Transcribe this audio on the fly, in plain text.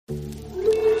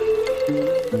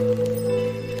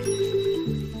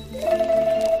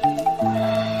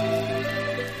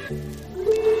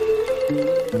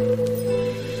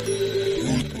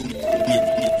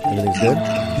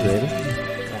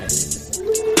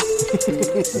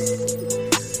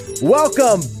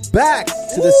Welcome back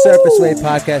to the Surface Wave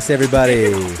Podcast,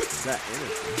 everybody.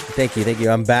 Thank you.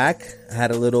 I'm back. I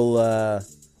had a little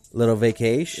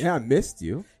vacation. Yeah, I missed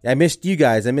you. I missed you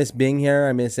guys. I missed being here.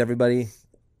 I miss everybody.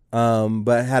 But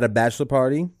I had a bachelor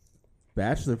party.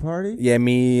 Bachelor party? Yeah,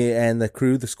 me and the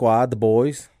crew, the squad, the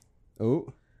boys.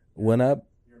 Oh. Went up.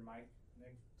 Your mic,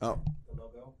 Nick. Oh. The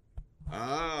logo.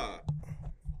 Ah.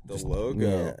 The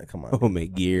logo. Yeah, come on. Oh, my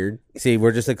geared. See,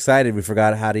 we're just excited. We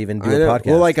forgot how to even do a podcast.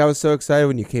 Well, I was so excited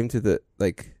when you came to the,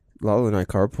 Lala and I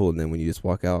carpool, and then when you just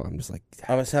walk out, I'm just like,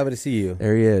 I was happy to see you.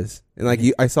 there he is. And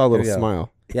I saw a little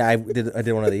smile. Yeah, I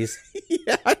did one of these.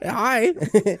 Yeah, hi.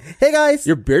 Hey, guys.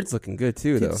 Your beard's looking good,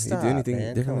 too, though. Stop, you do anything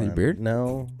man. different Come with your on. beard?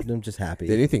 No, I'm just happy.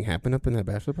 Did anything happen up in that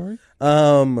bachelor party?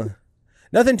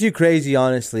 Nothing too crazy,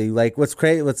 honestly. Like,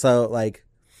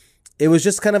 it was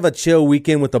just kind of a chill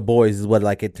weekend with the boys is what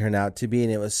it turned out to be,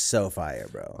 and it was so fire,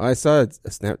 bro. I saw a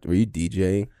snap. Were you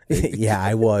DJing? Yeah,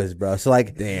 I was, bro. So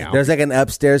Damn. there's an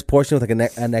upstairs portion with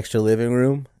an extra living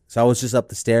room. So I was just up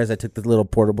the stairs. I took the little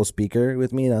portable speaker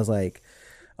with me, and I was like,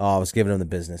 I was giving them the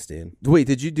business, dude. Wait,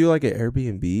 did you do an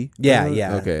Airbnb? Yeah.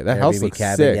 Okay, that Airbnb house looks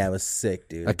cabin. sick. Yeah, it was sick,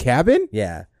 dude. A cabin?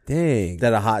 Yeah. Dang.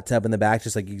 That a hot tub in the back,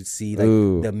 just like you could see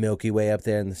Ooh. the Milky Way up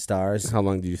there and the stars. How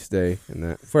long did you stay in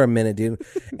that? For a minute, dude.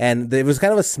 And it was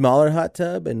kind of a smaller hot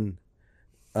tub, and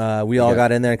we all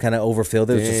got in there and kind of overfilled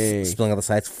it. It was just spilling out the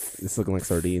sides. It's looking like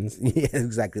sardines. Yeah,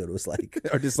 exactly what it was like.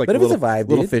 Or just But it was a vibe,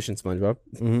 little dude. fish in SpongeBob.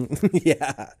 Mm-hmm.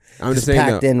 Yeah. I'm just saying,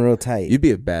 packed in real tight. you'd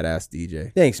be a badass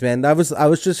DJ. Thanks, man. I was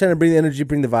just trying to bring the energy,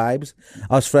 bring the vibes.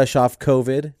 I was fresh off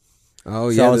COVID.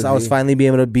 Oh, So yeah. I was finally being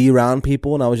able to be around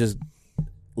people, and I was just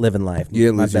living life. You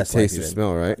didn't My lose your best life taste of even.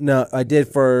 smell, right? No, I did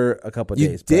for a couple of You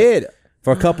days. did.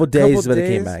 For a couple of days, but it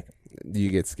came days? back. Do you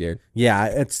get scared? Yeah,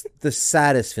 it's the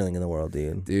saddest feeling in the world,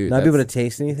 dude. Not Dude, be able to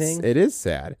taste anything. It is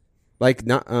sad. That's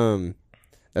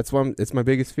why it's my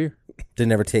biggest fear. To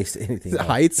never taste anything. The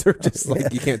heights are just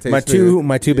you can't taste my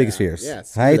food. two biggest fears. Yeah,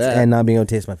 screw heights that. and not being able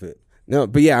to taste my food. No,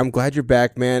 but yeah, I'm glad you're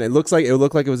back, man. It looked like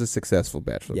it was a successful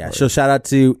bachelor Yeah, party. so shout out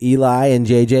to Eli and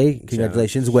JJ.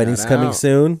 Congratulations. Wedding's shout coming out.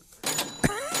 soon.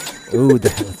 Ooh,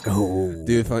 let's go.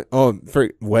 Dude, for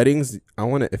weddings,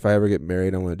 if I ever get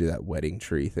married, I want to do that wedding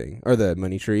tree thing or the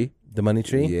money tree. The money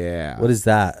tree? Yeah. What is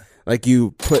that? Like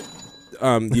you put,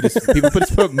 people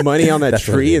just put money on that That's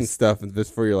what tree it and is. stuff, and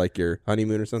just for your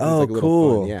honeymoon or something. Oh, it's like a little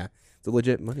cool. fun. Yeah, it's a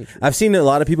legit money tree. I've seen a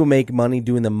lot of people make money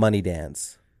doing the money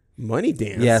dance. Money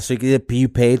dance. Yeah, so you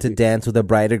pay to dance with a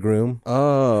bride or groom.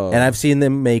 Oh, And I've seen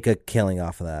them make a killing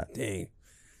off of that. dang.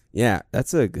 Yeah,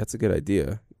 that's a good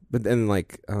idea. But then, I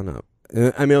don't know.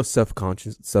 I mean,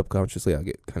 subconsciously, I'll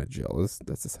get kind of jealous.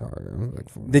 That's just how I am.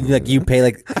 Then you pay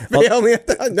no to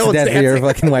one's dance for your dancing.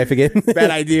 fucking wife again.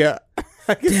 Bad idea.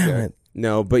 Damn it.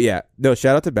 No, but yeah, no.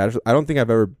 Shout out to bachelor. I don't think I've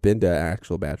ever been to an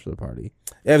actual bachelor party.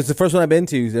 Yeah, it was the first one I've been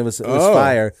to. It was Oh.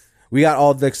 fire. We got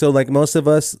all most of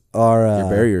us are Your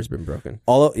barrier's been broken.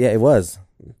 it was.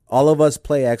 All of us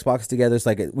play Xbox together. It's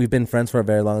we've been friends for a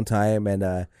very long time,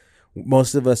 and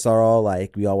most of us are all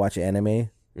we all watch anime.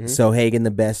 Mm-hmm. So Hagen,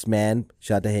 the best man,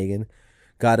 shout out to Hagen,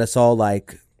 got us all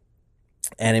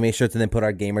anime shirts and then put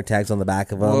our gamer tags on the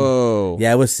back of them. Whoa.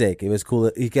 Yeah, it was sick. It was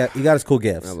cool. He got us cool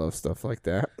gifts. I love stuff like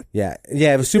that. Yeah,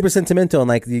 it was super sentimental.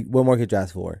 And what more could you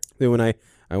ask for? Then when I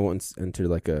once entered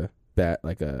a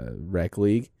rec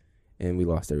league, and we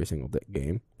lost every single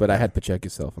game, but I had Pacheco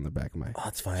yourself on the back of my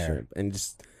That's fire. shirt, and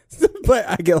just. But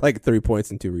I get 3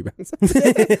 points and 2 rebounds.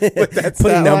 But that's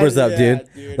Putting not numbers up, dude.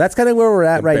 That's kind of where we're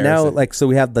at right now. Embarrassing. So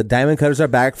we have the Diamond Cutters are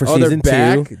back for Oh, season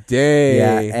they're 2. back? Dang.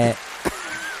 Yeah,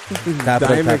 and tap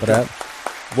it up.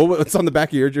 What's on the back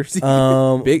of your jersey?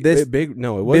 Big.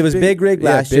 No, it It was Big Rig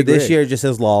last year. Big This Rig. year it just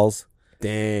says LOLs.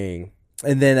 Dang.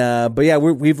 And then, but yeah,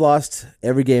 we've lost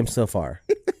every game so far,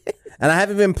 and I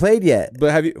haven't been played yet.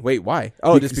 But why?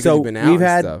 Oh, just because you've been out. We've and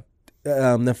had stuff.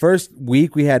 The first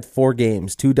week we had 4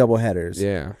 games, 2 doubleheaders.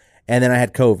 Yeah. And then I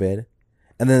had COVID.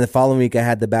 And then the following week I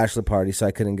had the bachelor party, so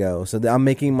I couldn't go. So I'm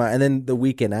making and then the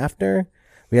weekend after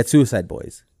we had Suicide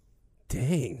Boys.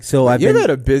 Dang. So You've had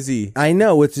a busy. I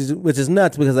know, which is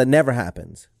nuts because that never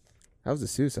happens. How's the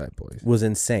Suicide Boys? It was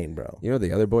insane, bro. You know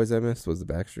the other boys I missed was the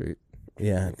Backstreet.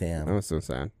 Yeah, That damn. was so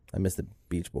sad. I miss the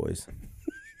Beach Boys.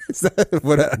 Is that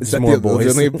more the boys.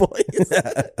 only boys?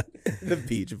 The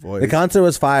Beach Boys. The concert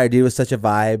was fire, dude. It was such a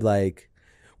vibe.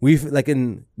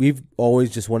 We've always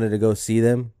just wanted to go see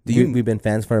them. We've been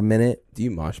fans for a minute. Do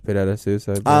you mosh pit at a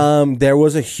Suicide Boys? There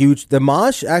was the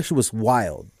mosh actually was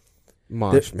wild.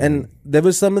 Mosh, man. And there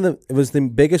was it was the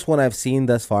biggest one I've seen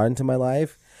thus far into my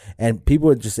life. And people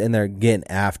were just in there getting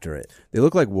after it. They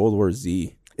look like World War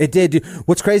Z. It did. Dude.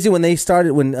 What's crazy when they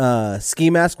started when Ski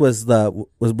Mask was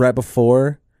right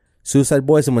before Suicide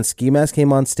Boys, and when Ski Mask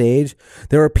came on stage,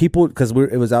 there were people because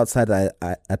it was outside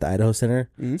at the Idaho Center,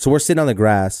 so we're sitting on the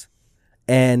grass.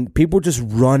 And people were just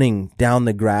running down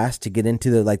the grass to get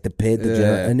into the pit,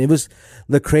 and it was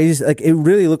the craziest. Like it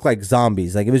really looked like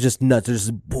zombies. Like it was just nuts. It was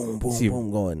just boom, boom,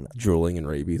 boom, going, drooling and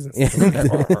rabies, and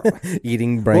stuff.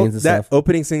 eating brains and that stuff.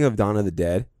 opening scene of Dawn of the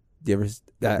Dead. Do you ever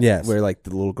that? Yes. Where like the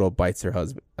little girl bites her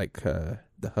husband,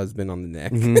 the husband on the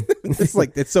neck.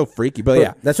 It's so freaky. But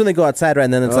yeah, that's when they go outside, right?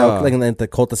 And then it's like the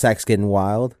cul-de-sac's getting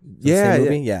wild. Yeah,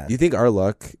 movie? Yeah. Do you think our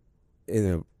luck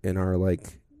in our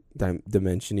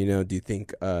dimension, do you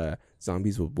think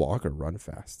zombies would walk or run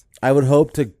fast? I would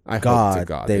hope to hope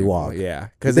God they walk. Yeah,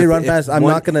 because they run fast. I'm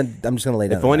just gonna lay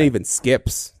down. If one even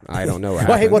skips, I don't know.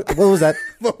 Hey, what was that?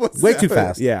 Way too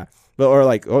fast. Yeah, but or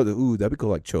like that'd be cool,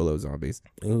 like Cholo zombies.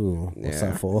 Ooh, what's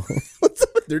that for?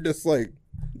 They're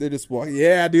just walking.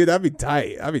 Yeah, dude, that'd be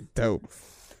tight. That'd be dope.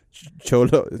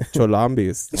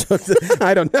 Cholambis.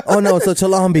 I don't know. Oh no, so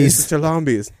cholambis.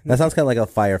 Cholambis. That sounds kind of like a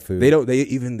fire food. They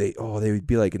would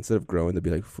be like, instead of growing, they'd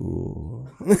be like, fool.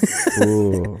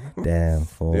 Damn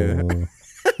fool. Yeah.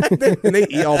 And they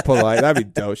eat all polite. That'd be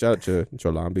dope. Shout out to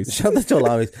Cholambis. Shout out to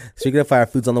Cholambis. Speaking of fire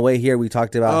foods, on the way here we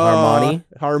talked about harmony.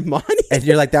 And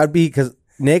you're like, that would be because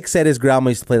Nick said his grandma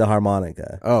used to play the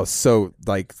harmonica. Oh, so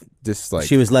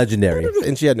she was legendary,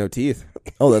 and she had no teeth.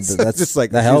 Oh, that's just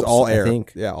like that she helps. Was all air. I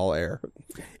think. Yeah, all air.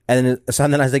 And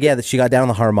then I was like, yeah, that she got down on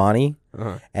the harmony,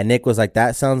 and Nick was like,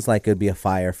 that sounds like it'd be a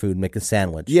fire food, make a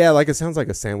sandwich. Yeah, like it sounds like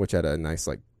a sandwich at a nice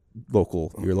your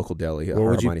local deli, a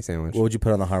harmony sandwich. What would you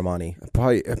put on the harmony? I'd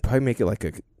probably make it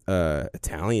like a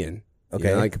Italian.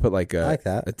 Okay, I could put like I like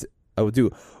that. I'll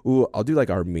do like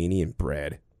Armenian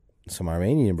bread. Some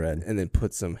Armenian bread, and then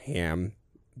put some ham,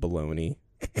 bologna,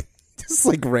 just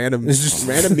like random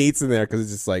meats in there because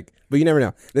it's just like. But you never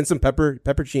know. Then some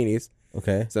pepperoncinis.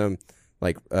 Okay. Some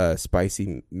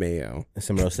spicy mayo.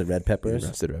 Some roasted red peppers.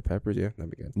 Yeah, that'd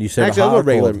be good. You serve Actually,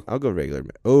 hot I'll go regular.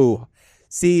 Oh,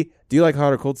 see, do you like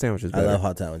hot or cold sandwiches better? I love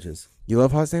hot sandwiches. You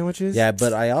love hot sandwiches? Yeah,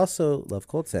 but I also love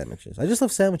cold sandwiches. I just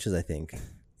love sandwiches, I think.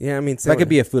 Yeah, I mean, if I could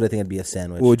be a food, I think it'd be a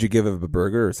sandwich. What would you give a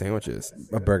burger or sandwiches?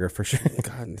 A burger for sure.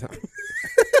 God, no.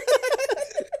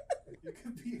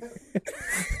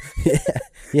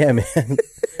 Yeah, man.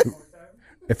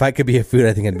 If I could be a food,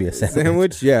 I think it'd be a sandwich.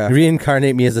 Sandwich, yeah.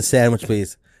 Reincarnate me as a sandwich,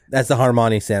 please. That's the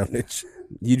harmony sandwich.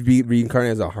 You'd be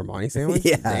reincarnated as a harmoni sandwich?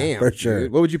 Yeah, damn, for sure.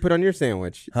 Dude. What would you put on your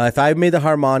sandwich? If I made the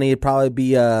harmoni, it'd probably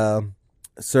be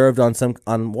served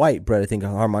on white bread. I think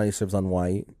harmoni serves on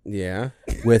white. Yeah.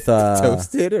 With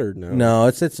toasted or no? No,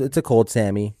 it's a cold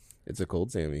Sammy. It's a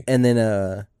cold Sammy. And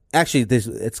then actually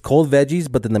it's cold veggies,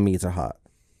 but then the meats are hot.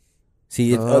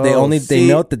 See, they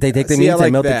take the meats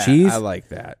and melt the cheese. I like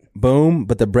that. Boom,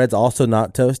 but the bread's also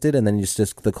not toasted, and then it's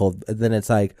just the cold. And then it's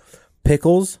like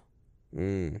pickles,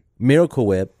 Miracle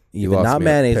Whip, even not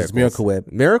mayonnaise. Pickles. It's Miracle Whip.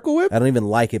 Miracle Whip? I don't even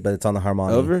like it, but it's on the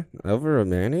harmoni. Over a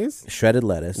mayonnaise? Shredded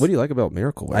lettuce. What do you like about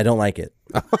Miracle Whip? I don't like it.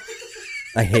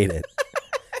 I hate it.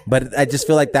 But I just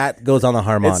feel like that goes on the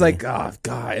harmoni. It's like, oh,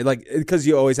 God. Like, because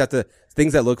you always have to,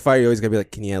 things that look fire, you always got to be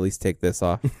like, can you at least take this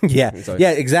off? Yeah.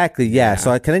 Yeah, exactly. Yeah.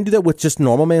 So can I do that with just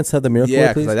normal man instead of the Miracle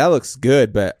Whip, please? Yeah, that looks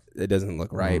good, but it doesn't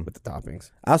look right with the toppings.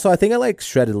 Also, I think I like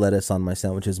shredded lettuce on my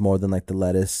sandwiches more than like the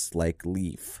lettuce like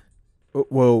leaf.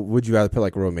 Well, would you rather put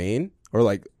like romaine? Or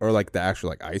like the actual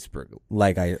like iceberg.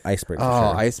 Like iceberg. For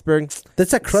sure. Iceberg.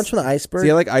 That's that crunch from the iceberg.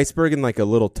 See, I like iceberg in like a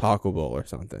little taco bowl or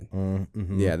something.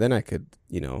 Mm-hmm. Yeah, then I could,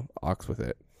 ox with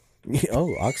it.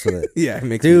 Oh, ox with it. Yeah, it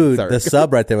makes dude, the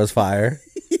sub right there was fire.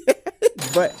 Yeah,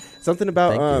 but something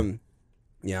about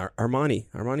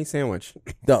Armani sandwich.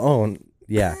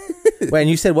 Yeah. Wait, and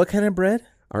you said what kind of bread?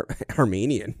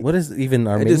 Armenian. What is even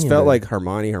Armenian? It just felt like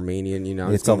Armenian.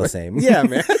 It's all the same. Yeah,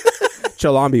 man.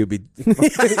 Cholombi would be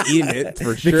eating it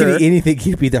for sure. They can eat anything.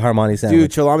 He'd be the harmoni sandwich.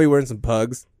 Dude, Cholombi wearing some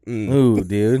pugs. Ooh,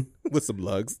 dude. With some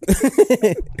lugs.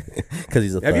 Because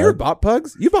he's a Have you ever bought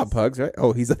pugs? You bought pugs, right?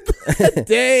 Oh, he's a...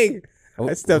 Dang.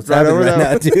 I stepped right over that.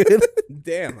 Now, dude.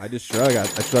 Damn, I just shrugged. I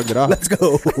shrugged it off. Let's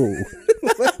go.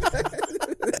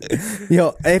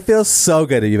 Yo, it feels so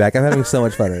good to be back. I'm having so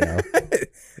much fun right now.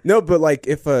 No, but like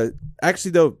if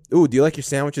actually though, do you like your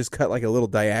sandwiches cut like a little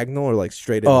diagonal or like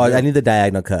straight? Oh, I need the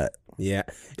diagonal cut. Yeah,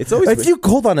 it's always. If you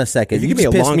hold on a second, if you give me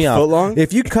a long foot long.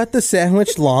 If you cut the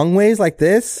sandwich long ways like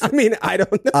this, I mean, I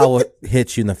don't know. I will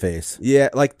hit you in the face. Yeah,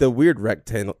 like the weird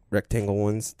rectangle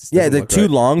ones. Yeah, the two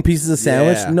long pieces of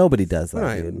sandwich. Yeah. Nobody does that.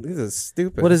 Right. Dude. This is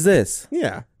stupid. What is this?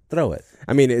 Yeah, throw it.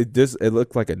 I mean, it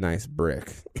looked like a nice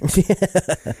brick.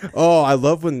 Oh, I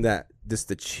love when that just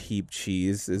the cheap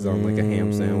cheese is on like a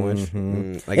ham sandwich.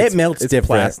 Like It melts it's different.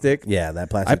 plastic. Yeah, that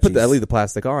plastic. I cheese. leave the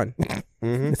plastic on.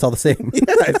 It's all the same. Yeah,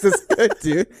 it's just good,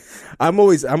 dude. I'm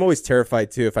always terrified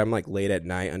too. If I'm like late at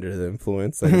night under the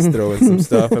influence, I just throw in some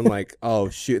stuff. I'm like, oh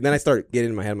shoot. And then I start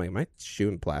getting in my head. I'm like, am I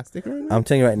chewing plastic right now? I'm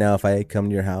telling you right now, if I come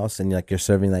to your house and you're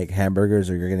serving like hamburgers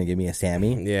or you're gonna give me a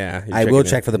Sammy, Yeah, I will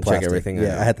check for the you plastic. everything.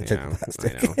 Yeah, I had to check Yeah, the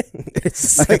plastic. I know.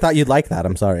 It's I thought you'd like that.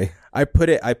 I'm sorry. I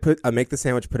make the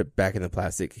sandwich, put it back in the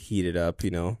plastic, heat it up,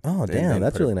 Oh, damn,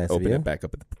 that's really nice of Open you. it back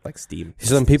up with like steam.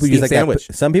 Some people Steam use like sandwich.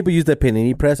 some people use the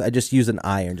panini press. I just use an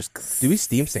iron. Just Do we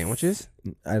steam sandwiches?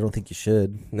 I don't think you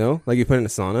should. No, like you put it in a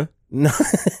sauna. No,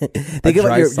 think about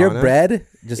dry your sauna? bread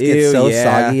just Ew, gets so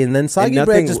yeah. soggy, and then soggy And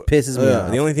bread nothing- just pisses me off.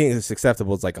 The only thing that's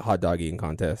acceptable is like a hot dog eating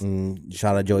contest.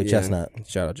 Shout out Joey Yeah. Chestnut.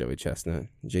 Shout out Joey Chestnut,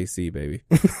 JC baby.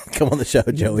 Come on the show,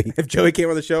 Joey. If Joey came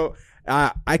on the show,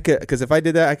 I could, because if I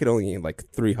did that, I could only eat like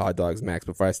 3 hot dogs max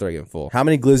before I start getting full. How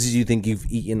many glizzies do you think you've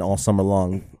eaten all summer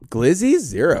long? Glizzy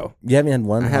 0. You haven't had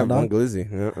one I hot have dog? one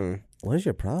glizzy. What is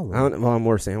your problem? I'm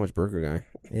more a sandwich burger guy.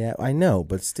 Yeah, I know,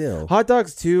 but still. Hot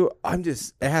dogs too.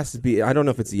 It has to be. I don't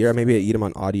know if it's a year. Maybe I eat them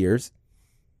on odd years.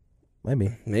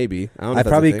 Maybe. Maybe. I don't know. I if that's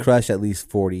a probably thing. crushed at least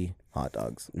 40 hot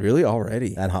dogs Really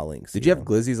already. at Hot Links. Did you have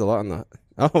glizzies a lot on the?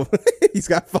 Oh, he's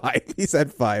got 5. He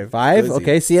said 5. 5? Glizzy.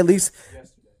 Okay, see, at least.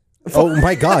 Oh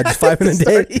my God, just 5 in a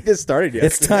day. He just started yesterday.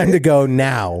 It's time to go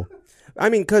now. I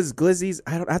mean, because glizzies,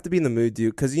 I don't have to be in the mood,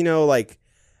 dude. Because like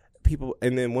people,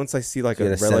 and then once I see like You a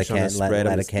gotta set a relish on the spread, light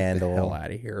I'm a just, get the candle hell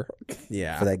out of here.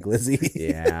 Yeah. for that glizzy.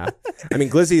 Yeah. I mean,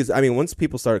 glizzies. I mean, once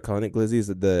people started calling it glizzies,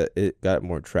 it got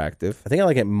more attractive. I think I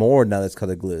like it more now that's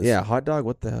called a glizz. Yeah, hot dog.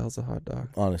 What the hell's a hot dog?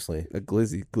 Honestly. A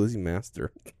glizzy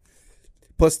master.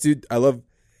 Plus, dude, I love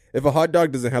if a hot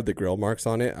dog doesn't have the grill marks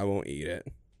on it, I won't eat it.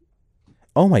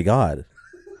 Oh my God.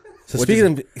 So What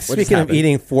speaking just of happened?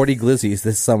 eating 40 glizzies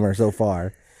this summer so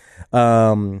far,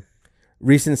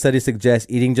 recent studies suggest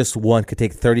eating just one could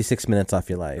take 36 minutes off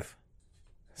your life.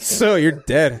 So you're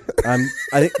dead. I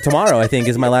think tomorrow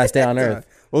is my last day on Earth.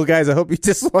 Well, guys, I hope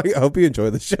you enjoy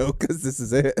the show because this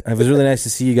is it. It was really nice to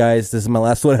see you guys. This is my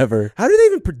last one ever. How do they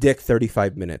even predict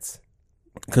 35 minutes?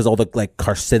 Because all the like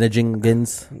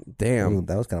carcinogens. Damn. Ooh,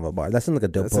 that was kind of a bar. That sounds like a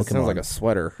dope That Pokemon. sounds like a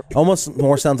sweater. Almost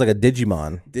more sounds like a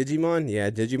Digimon. Digimon? Yeah,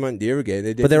 Digimon. Do you ever get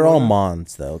it? But they're all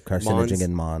Mons though. Carcinogen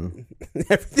and Mon.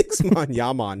 Everything's Mon.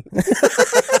 Yamon.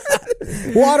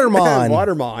 Watermon.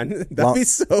 Watermon. That'd be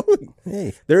so.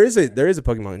 Hey. There is a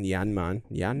Pokemon. Yanman.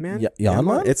 Yanman?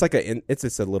 Yanmon? It's like it's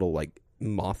just a little like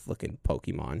moth looking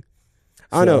Pokemon.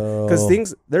 I don't know.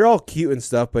 Because they're all cute and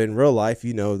stuff, but in real life,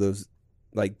 those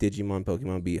like Digimon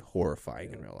Pokemon be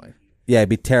horrifying in real life. Yeah, it'd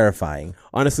be terrifying.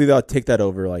 Honestly, though, I'd take that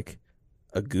over like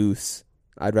a goose.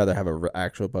 I'd rather have an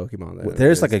actual Pokemon. Than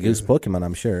There's like a goose Pokemon,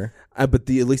 I'm sure. But at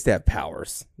least they have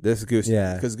powers. This goose,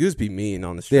 Yeah. because goose be mean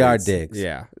on the streets. They are dicks.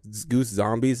 Yeah, goose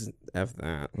zombies. F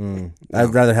that.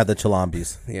 I'd rather have the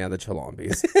Chalombis. Yeah, the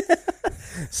Chalombies.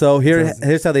 So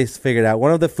here's how they figured out.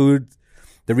 One of the food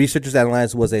the researchers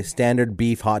analyzed was a standard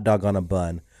beef hot dog on a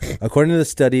bun. According to the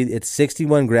study, its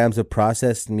 61 grams of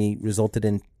processed meat resulted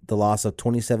in the loss of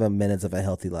 27 minutes of a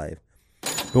healthy life.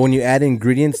 But when you add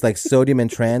ingredients like sodium and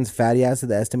trans fatty acid,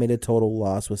 the estimated total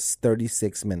loss was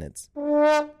 36 minutes.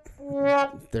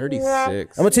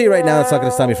 36. I'm going to tell you right now, it's not going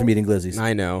to stop me from eating glizzies.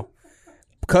 I know.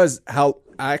 Because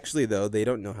actually though, they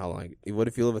don't know how long. What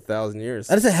if you live 1,000 years?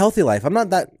 That is a healthy life. I'm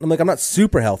not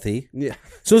super healthy. Yeah.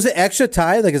 So is it extra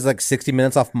time? Like, it's like 60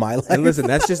 minutes off my life? And listen,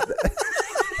 that's just.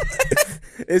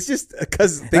 It's just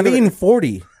because I'm eating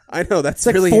 40. I know that's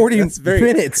like really 40 that's very,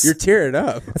 minutes. You're tearing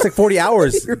up. That's like 40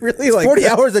 hours. You're really It's like 40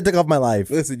 hours I took off my life.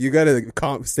 Listen, you gotta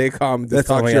stay calm. Just That's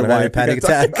talk all to I your got. I'm having a wife. panic You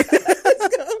gotta attack. talk-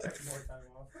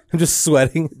 I'm just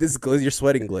sweating. This Gliz, you're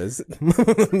sweating, Gliz.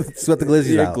 Sweat the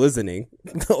glizzies You're out. glistening.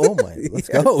 Oh my, let's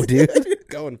go, dude. You're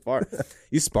going far.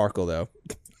 You sparkle though,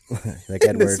 Like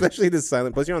Edward. especially this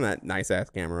silent. Plus, you're on that nice ass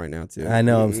camera right now too. I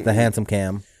know, it's the handsome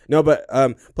cam. No, but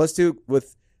plus two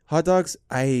with hot dogs.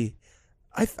 I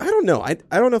don't know. I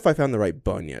don't know if I found the right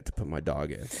bun yet to put my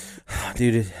dog in.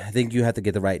 Dude, I think you have to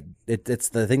get the right. It's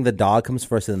the thing. The dog comes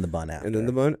first, and then the bun after. And then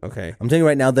the bun. Okay. I'm telling you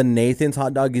right now, the Nathan's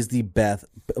hot dog is the Beth.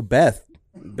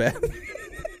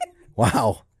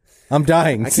 Wow, I'm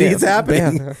dying. See, can't- it's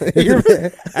happening.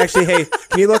 Actually, hey,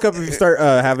 can you look up if you start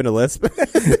having a lisp?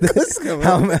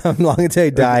 How long until I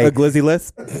die? A glizzy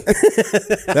lisp?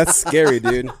 That's scary,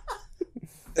 dude.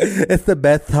 It's the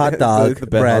best hot dog The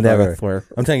best brand hot dog, I ever. swear.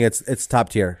 I'm telling you, it's top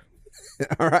tier.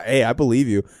 All right, hey, I believe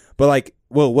you. But like,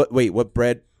 well, what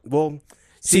bread? Well,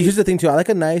 See, here's the thing too. I like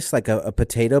a nice like a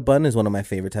potato bun is one of my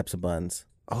favorite types of buns.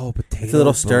 oh, potato. It's a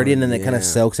little sturdy, and then it bun, kind of yeah.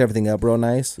 soaks everything up real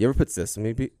nice. You ever put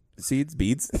sesame seeds,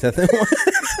 beads,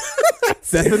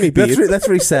 Sesame beads. That's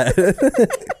reset.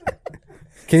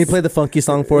 Can you play the funky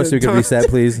song for us so we can reset,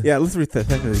 please? Yeah, let's reset.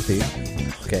 Sesame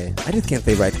seeds. Okay. I just can't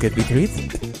say right. Could be treats.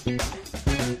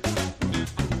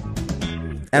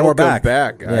 And we're back.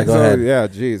 Yeah, go ahead. Yeah,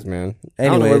 jeez, man. I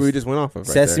don't know where Anyways, we just went off of.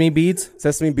 Right Sesame there. beads.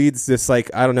 Sesame beads, just like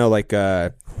I don't know, like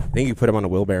I think you put them on the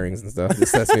wheel bearings and stuff. The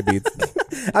sesame beads.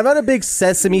 I'm not a big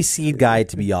sesame seed guy,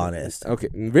 to be honest. Okay,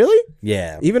 really?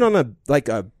 Yeah. Even on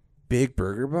a big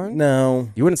burger bun? No.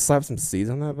 You wouldn't slap some seeds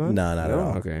on that bun? No, not at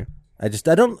all. Okay. I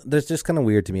don't. That's just kind of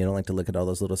weird to me. I don't like to look at all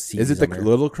those little seeds. Is it the on there.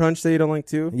 little crunch that you don't like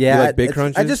too? Yeah, You like big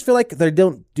crunches? I just feel like they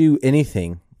don't do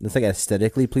anything. It's like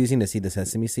aesthetically pleasing to see the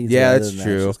sesame seeds. Yeah, rather that's than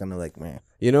true. It's just kind of like, man.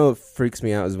 You know what freaks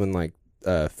me out is when like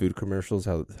food commercials,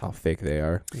 how fake they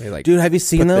are. They like Dude, have you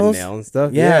seen put those? the nail and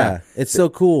stuff. Yeah, it's so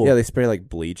cool. Yeah, they spray like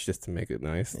bleach just to make it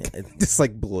nice. Yeah, just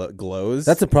like glows.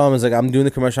 that's the problem. Is like I'm doing the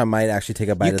commercial. I might actually take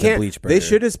a bite you of the can't. bleach burger. They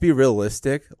should just be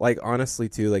realistic. Like honestly,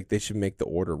 too. Like they should make the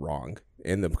order wrong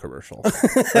in the commercial.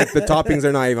 Like the toppings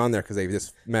are not even on there because they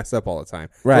just mess up all the time.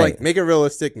 Right. But, like make it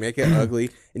realistic, make it ugly,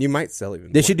 and you might sell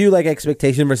even. They more. should do like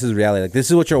expectation versus reality. Like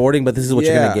this is what you're ordering, but this is what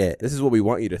you're gonna get. This is what we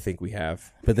want you to think we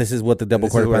have. But this is what the double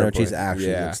This quarter is what pounder our cheese point- actually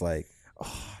yeah. looks like.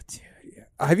 Oh, dude.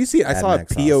 Yeah. Have you seen? I Mad saw a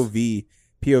Max sauce.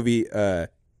 POV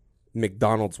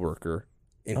McDonald's worker.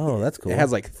 And Oh, that's cool. It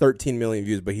has like 13 million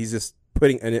views, but he's just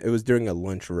putting, and it was during a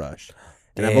lunch rush.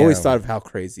 And I've Damn. always thought of how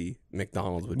crazy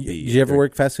McDonald's would be. Did you ever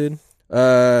work fast food?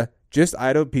 Just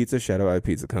Ido Pizza, Shadow Eye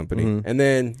Pizza Company, Mhm. and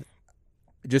then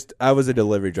just I was a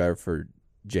delivery driver for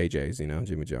JJ's, you know,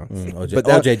 Jimmy John's. But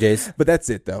JJ's. But that's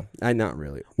it though. I not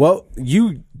really. Well,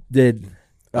 you did.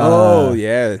 Oh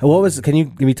yeah. What was? Can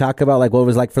you talk about like what it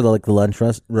was like for the lunch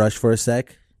rush for a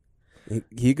sec?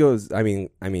 He goes. I mean,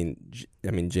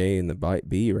 J in the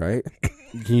B, right?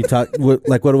 Can you talk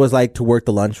like what it was like to work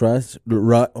the lunch rush?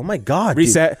 Oh my god! dude.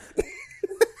 Reset.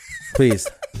 Please.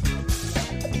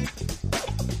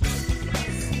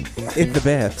 It's the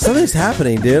best. Something's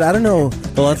happening, dude. I don't know.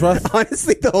 The lunch rush.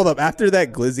 Honestly, hold up. After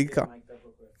that Glizzy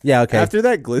Yeah. Okay. After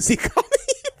that Glizzy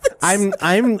I'm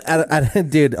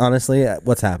dude. Honestly,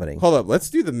 what's happening? Hold up. Let's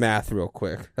do the math real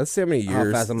quick. Let's see how many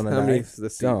years. How fast I'm gonna how die? many-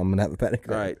 let's see. No, I'm gonna have a panic.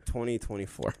 All right,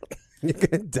 2024. You're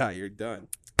gonna die. You're done.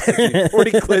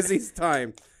 40 Glizzy's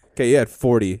time. Okay, you had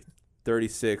 40,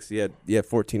 36. You had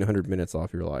 1,400 minutes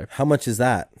off your life. How much is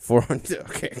that? 400.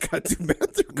 Okay, I got to do math. real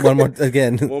quick. One more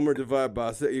again. One more divide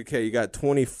by. Okay, you got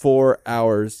 24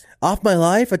 hours. Off my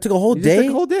life. I took a whole You just day. took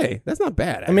a whole day. That's not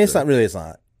bad. I mean, it's actually. not really. It's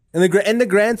not. In the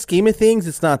grand scheme of things,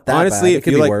 it's not that Honestly, bad. It if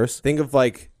could you be like, worse. think of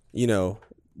like the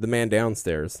man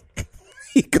downstairs.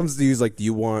 He comes to you. He's like, "Do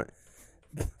you want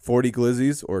 40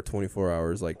 glizzies or 24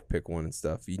 hours? Like, pick one and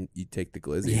stuff." You take the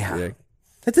glizzy. Yeah.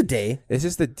 That's a day. It's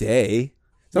just a day.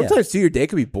 Sometimes too, your day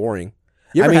could be boring.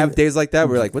 You I ever mean- have days like that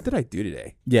where you're like, "What did I do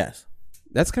today?" Yes.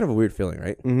 That's kind of a weird feeling,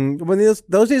 right? Mm-hmm. When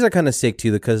those days are kind of sick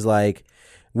too, because like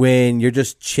when you're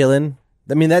just chilling.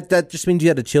 I mean that just means you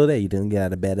had a chill day. You didn't get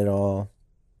out of bed at all.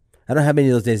 I don't have many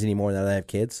of those days anymore now that I have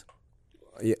kids.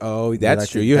 Yeah, oh, that's like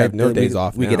true. to- You have no we- days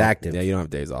off. we get now. active. Yeah, you don't have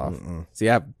days off. So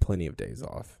you have plenty of days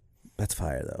off. That's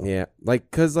fire though. Yeah,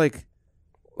 cause like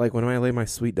when I lay my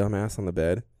sweet dumb ass on the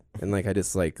bed and like I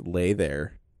just like lay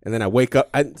there and then I wake up.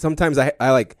 Sometimes I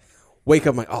like wake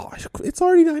up. I'm like, oh, it's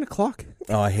already 9 o'clock.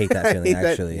 Oh, I hate that I feeling hate that.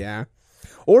 actually. Yeah.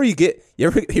 Or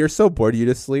you're so bored you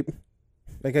just sleep.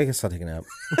 Like I guess I'll take a nap.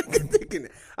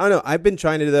 I don't know. I've been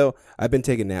trying to though. I've been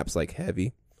taking naps like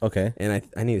heavy, Okay. and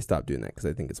I need to stop doing that because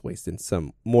I think it's wasting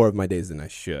some more of my days than I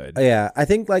should. Yeah, I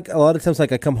think like a lot of times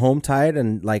like I come home tired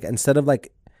and like instead of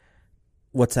like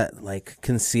what's that like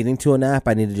conceding to a nap,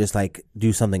 I need to just like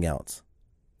do something else.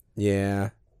 Yeah,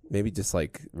 maybe just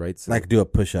like write some, Like do a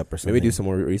push up or something. maybe do some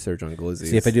more research on glizzies.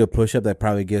 See if I do a push up, that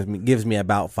probably gives me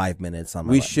about 5 minutes on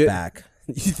my back.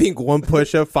 You think one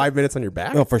push up 5 minutes on your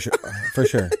back? Oh, for sure, for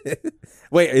sure.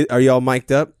 Wait, are y'all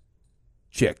mic'd up?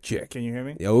 Check. Can you hear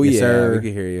me? Oh Yes, yeah, sir. we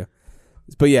can hear you.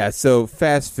 But yeah, so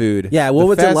fast food. Yeah, what The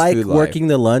was it fast like food life. working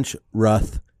the lunch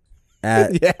ruth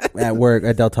at Yeah. at work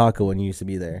at Del Taco when you used to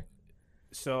be there?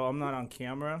 So I'm not on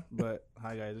camera, but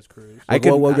hi guys, it's Cruz. I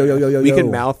can, Whoa, yo. we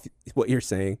can mouth what you're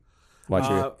saying.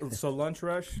 Watch it. So lunch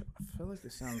rush. I feel like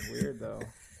this sounds weird though.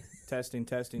 Testing.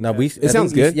 No, testing. It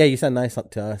sounds good. Yeah, you sound nice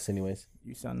to us, anyways.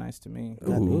 You sound nice to me.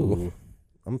 Ooh.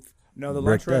 No, the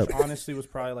lunch Bricked rush up. honestly was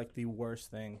probably like the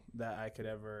worst thing that I could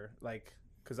ever like,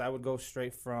 because I would go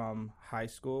straight from high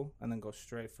school and then go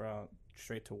straight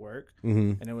to work,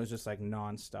 Mm-hmm. and it was just like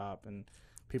nonstop. And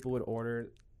people would order.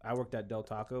 I worked at Del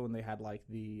Taco and they had like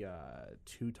the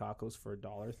 2 tacos for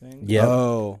 $1 thing. Yeah.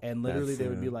 Oh. And literally That's, they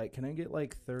would be like, "Can I get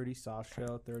like 30 soft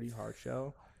shell, 30 hard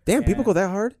shell?" Damn, people go that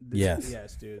hard? Yes.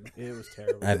 Yes, dude. It was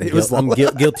terrible. I'm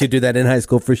guilty to do that in high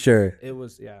school for sure. It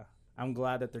was, yeah. I'm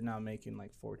glad that they're now making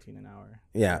like 14 an hour.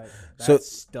 Yeah. But that So-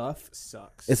 stuff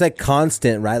sucks. It's like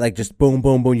constant, right? Like just boom,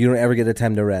 boom, boom. You don't ever get a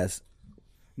time to rest.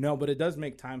 No, but it does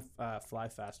make time fly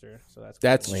faster. So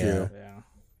That's cool. true. Yeah.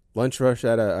 Lunch rush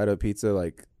at a pizza,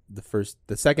 like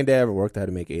the second day I ever worked, I had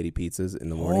to make 80 pizzas in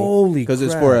the morning. Holy Because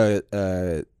it's crap.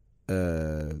 for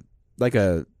like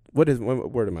a, what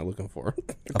word am I looking for?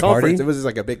 A Conference. party? It was just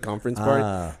like a big conference party.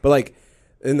 Ah. But like,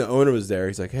 and the owner was there.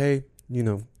 He's like, hey,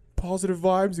 positive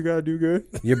vibes. You gotta do good.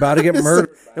 You're about to get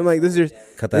murdered. I'm like, this is your,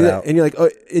 Cut that out. and you're like, oh,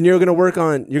 and you're gonna work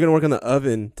on the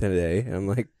oven today. And I'm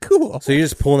like, cool. So you're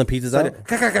just pulling the pizzas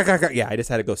out? Yeah, I just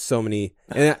had to go so many,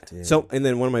 and and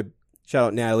then one of my, shout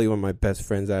out Natalie, one of my best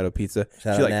friends at Idaho Pizza.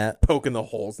 Shout she out like Nat. poking the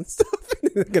holes and stuff.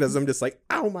 Because I'm just like,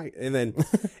 ow my, and then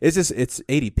it's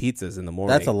 80 pizzas in the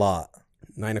morning. That's a lot.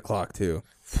 9 o'clock too,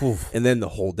 Phew. and then the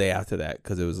whole day after that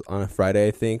because it was on a Friday,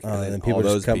 I think. Oh, and then people all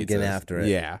just those come pizzas. get after it.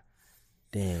 Yeah,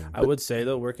 Damn. I would say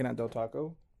though, working at Del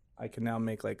Taco, I can now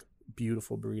make like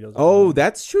beautiful burritos. at Oh, home.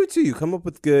 that's true too. You come up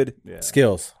with good. yeah.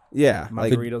 Skills. Yeah, My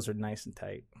like, burritos are nice and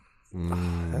tight.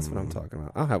 that's what I'm talking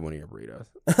about. I'll have one of your burritos.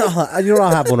 You know,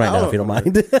 I'll have one right now if you don't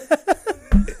mind.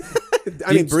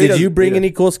 I mean, did you bring burritos-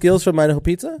 any cool skills from Idaho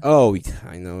Pizza? Oh,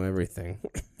 I know everything.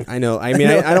 I know. I mean,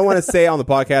 I don't want to say on the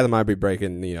podcast I might be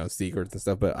breaking, secrets and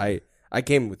stuff, but I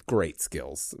came with great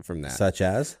skills from that. Such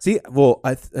as? See,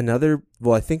 I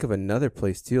think of another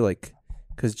place too, like,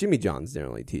 because Jimmy John's didn't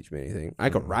really teach me anything. I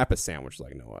could wrap a sandwich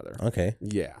like no other. Okay.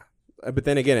 Yeah. But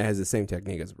then again, it has the same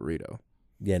technique as a burrito.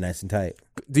 Yeah, nice and tight.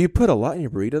 Do you put a lot in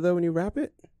your burrito though when you wrap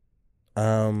it?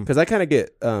 Because I kind of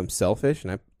get selfish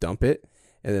and I dump it.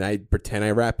 And then I pretend I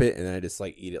wrap it, and then I just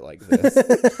like eat it like this.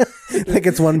 Like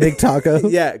it's one big taco.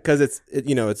 Yeah, because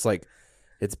it's like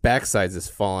its backside's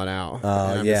just falling out. Oh,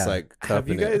 and I'm yeah. just like Have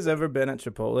you cupping it. guys ever been at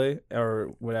Chipotle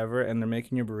or whatever, and they're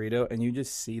making your burrito, and you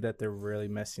just see that they're really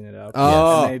messing it up?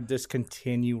 Oh. And they just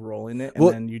continue rolling it, and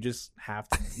Well- then you just have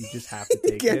to You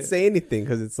take can't it. say anything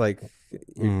because it's like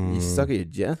you suck at your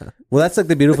jaw. Well, that's like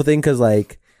the beautiful thing because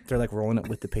like They're like rolling it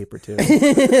with the paper too.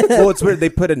 Well, it's weird. They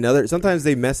put another. Sometimes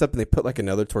they mess up and they put like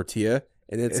another tortilla,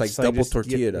 and it's like double just-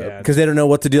 tortilla yeah. up. because they don't know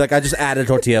what to do. Like I just added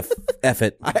tortilla. F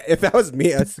it. If that was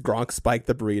me, I'd Gronk spike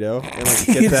the burrito and like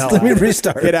get the Just hell let me out.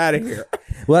 restart. Get out of here.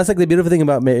 Well, that's like the beautiful thing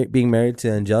about being married to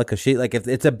Angelica. She like if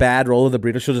it's a bad roll of the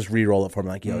burrito, she'll just re-roll it for me.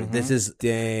 Like, yo, this is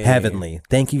Dang. heavenly.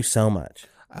 Thank you so much.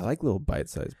 I like little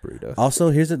bite-sized burritos. Also,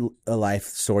 here's a life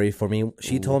story for me.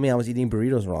 She told me I was eating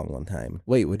burritos wrong one time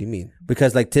Wait, what do you mean?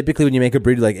 because like typically when you make a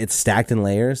burrito, like it's stacked in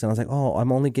layers, and I was like, oh, I'm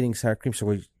only getting sour cream, so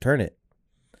we turn it.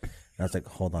 And I was like,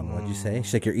 hold on, what'd you say?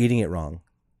 She's like, you're eating it wrong.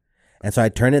 And so I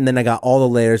turned it, and then I got all the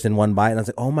layers in one bite, and I was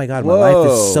like, oh my god, my life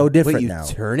is so different Wait, you now.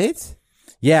 turn it?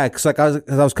 Yeah, because like I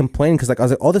was complaining because like I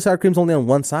was like, oh, the sour cream's only on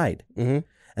one side, Mm-hmm. and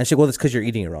she's like, well, that's because you're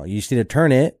eating it wrong. You just need to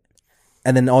turn it,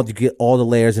 and then you get all the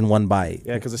layers in one bite.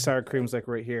 Yeah, because the sour cream's like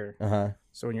right here. Uh huh.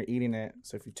 So when you're eating it,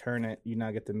 so if you turn it, you now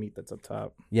get the meat that's up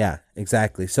top. Yeah,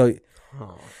 exactly. So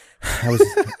I was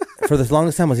for the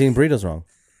longest time I was eating burritos wrong.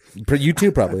 You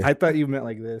too, probably. I thought you meant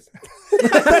like this.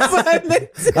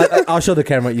 I'll show the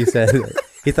camera what you said.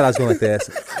 He thought I was going like this.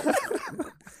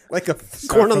 Like a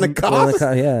corn on the from- Corn on the cob?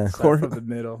 cob, yeah. Start from the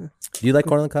middle. Do you like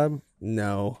corn on the cob?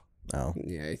 No. Oh.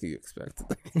 Yeah, you expect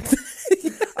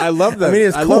it. I love the. I mean,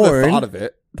 it's I love the corn. thought of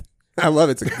it. I love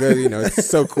it. It's a good. It's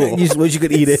so cool. You just wish you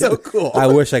could eat it. It's so cool. I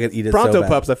wish I could eat it. Pronto so bad.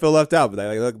 pups. I feel left out, but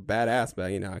they look badass. But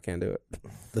I can't do it.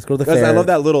 Let's go to the Because fair. I love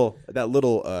that little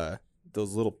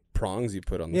those little prongs you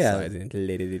put on the Yeah.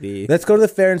 sides. Let's go to the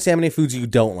fair and see how many foods you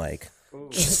don't like.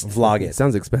 Vlog It it.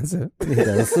 sounds expensive. It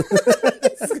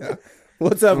does.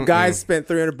 What's up, guys? Spent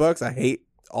 $300. I hate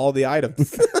all the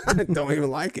items. I don't even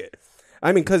like it.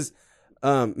 I mean, because,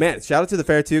 man, shout out to the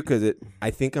fair too, because I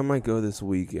think I might go this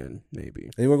weekend, maybe.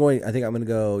 I think we're going. I think I'm going to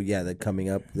go. Yeah,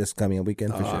 this coming up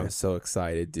weekend for Oh, sure. I'm so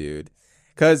excited, dude.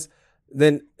 Because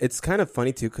then it's kind of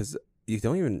funny too, because you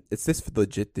don't even. It's just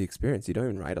legit the experience. You don't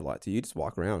even ride a lot. You just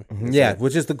walk around. It's Yeah, like-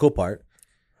 which is the cool part.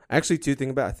 actually, think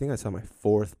about. I think I saw my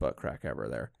 4th butt crack ever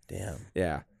there. Damn.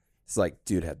 Yeah, it's like,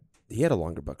 dude he had a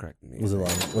longer butt crack than me. Was it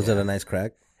long? Was it a nice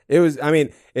crack? It was. I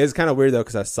mean, it was kind of weird though,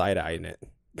 because I was side-eyeing it.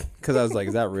 Because I was like,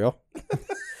 "Is that real?"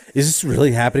 Is this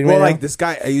really happening Well, right like now? this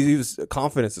guy, he was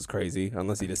confidence is crazy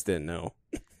unless he just didn't know.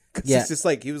 'Cause Yeah. it's just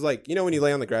like he was like, when you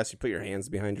lay on the grass, you put your hands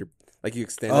behind your, like you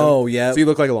extend. Oh, them, yeah. So you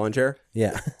look like a lawn chair.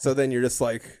 Yeah. So then you're just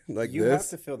like You this. have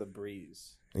to feel the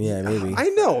breeze. Yeah, maybe. I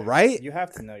know, right? You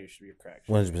have to know your crack.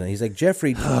 100%. He's like,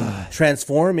 Jeffrey,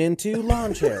 transform into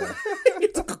lawn chair.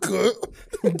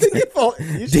 Digivolve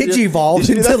Digivolve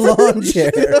into lawn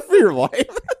chair. for your wife.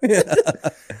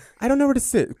 I don't know where to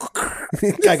sit.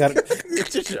 I got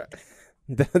it.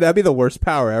 That'd be the worst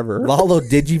power ever. Lalo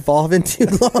digivolve into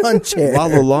lawn chair.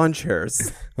 Lalo lawn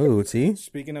chairs. Oh, see?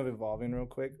 Speaking of evolving, real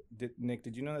quick, Nick,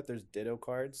 did you know that there's Ditto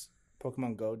cards?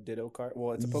 Pokemon Go Ditto card.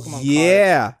 Well, it's a Pokemon card.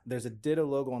 Yeah. There's a Ditto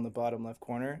logo on the bottom left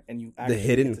corner, and you The actually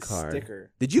hidden get the card.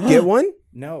 sticker. Did you get one?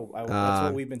 No, that's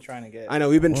what we've been trying to get. I know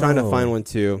we've been trying to Whoa. find one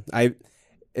too. I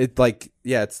think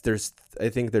there's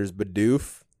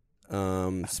Bidoof,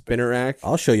 Spinnerack.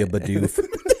 I'll show you Bidoof.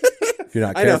 If you're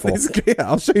not I know. careful. Yeah,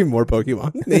 I'll show you more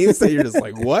Pokemon names that you're just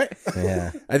like, what?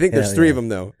 Yeah. I think there's Hell 3 yeah. of them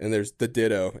though, and there's the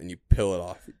Ditto, and you peel it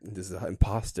off. This is an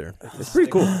imposter. It's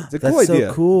pretty cool. It's a That's cool so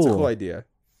idea. cool. It's a cool idea.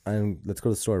 Let's go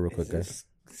to the store real quick, guys.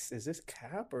 Is this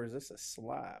cap or is this a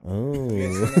slap? Oh. You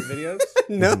guys seen the videos?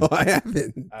 No, I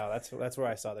haven't. Oh, that's where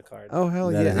I saw the card. Oh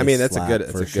hell That yeah! is I mean, that's a slap good.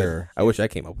 That's for a good. sure. I wish I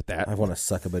came up with that. I want to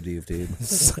suck a Bidoof, dude.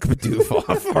 Suck Bidoof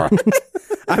off.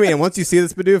 I mean, once you see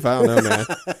this Bidoof, I don't know, man.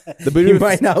 The You Bidoof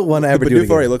might not want to The ever do it Bidoof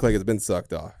already again. look like it's been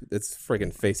sucked off. It's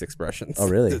freaking face expressions. Oh,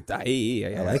 really?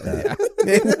 I like that.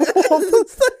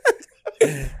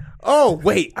 Yeah. Oh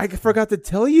wait, I forgot to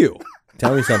tell you.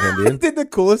 Tell me something, I dude. did the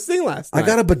coolest thing last night. I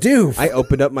got a Bidoof. I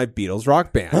opened up my Beatles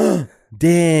rock band.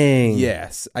 Dang.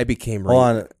 Yes, I became Hold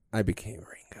Ringo. on. I became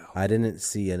Ringo. I didn't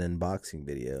see an unboxing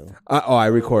video. I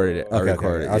recorded it. I Okay,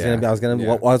 recorded okay. it. I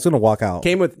was gonna walk out.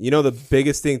 Came with the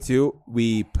biggest thing too.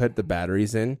 We put the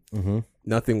batteries in. Mm-hmm.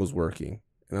 Nothing was working,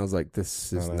 and I was like,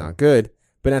 "This is Oh, no. not good."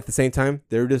 But at the same time,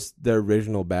 they're just the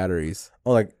original batteries,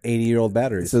 Oh, like 80-year-old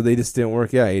batteries. so they just didn't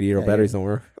work. Yeah, 80-year-old Yeah, batteries don't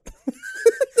work.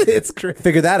 It's crazy.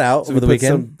 Figure that out over the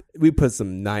weekend. We put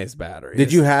some nice batteries.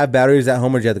 Did you have batteries at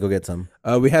home, or did you have to go get some?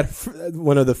 We had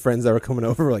one of the friends that were coming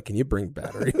over. Were like, "Can you bring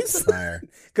batteries?" Fire.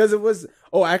 Because it was.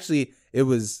 Oh, actually, it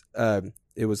was.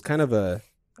 It was kind of a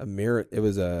mirror. It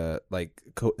was a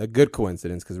good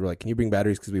coincidence because we're like, "Can you bring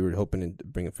batteries?" Because we were hoping to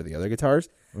bring it for the other guitars,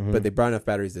 but they brought enough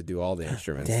batteries to do all the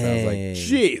instruments. So I was like, Dang.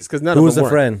 "Jeez," because none Who of was them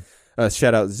the worked. friend?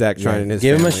 Shout out Zach Trine and his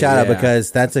Give him a family. shout out Yeah.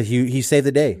 because that's a huge. He saved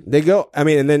the day. They go. I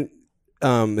mean, and then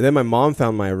my mom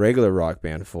found my regular rock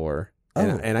band for, Oh.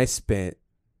 and I spent.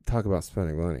 Talk about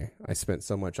spending money. I spent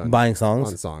so much on Buying songs.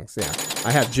 on songs. Yeah,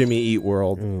 I have Jimmy Eat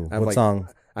World. Ooh, I have what song?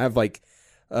 I have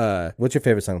What's your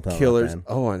favorite song to play on Killers. Rock Band?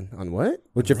 Oh, on what?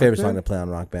 What's your Rock favorite Band? song to play on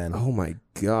Rock Band? Oh my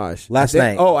gosh! Last I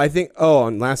think- night. I think. Oh,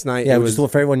 on last night. yeah, it was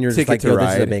was for everyone. You're just Ticket like, to yo, this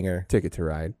is a Ride. banger. Ticket to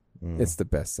Ride. Mm. It's the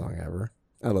best song ever.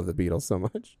 I love the Beatles so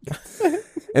much.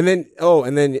 and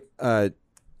then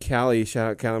Callie,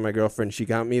 shout out Callie, my girlfriend. She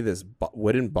got me this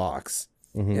wooden box.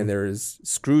 Mhm. And there's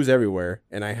screws everywhere,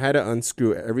 and I had to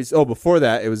unscrew every. Oh, before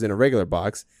that, it was in a regular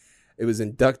box. It was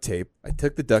in duct tape. I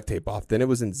took the duct tape off. Then it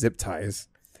was in zip ties,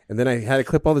 and then I had to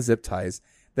clip all the zip ties.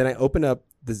 Then I opened up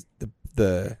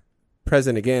the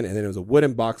present again, and then it was a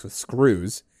wooden box with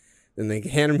screws. Then they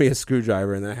handed me a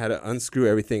screwdriver, and then I had to unscrew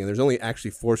everything. And there's only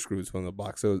actually 4 screws from the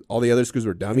box, so all the other screws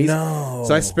were dummies. No.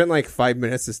 So I spent like 5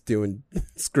 minutes just doing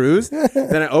screws.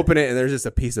 Then I open it, and there's just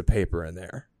a piece of paper in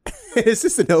there. It's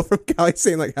just a note from Callie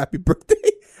saying like "Happy Birthday."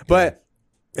 But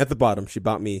at the bottom, she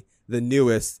bought me the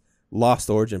newest Lost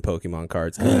Origin Pokemon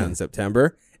cards coming out in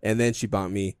September, and then she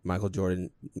bought me Michael Jordan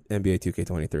NBA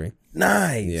 2K23.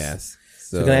 Nice. Yes.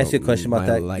 So can I ask you a question about my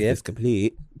that life gift? is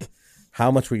complete.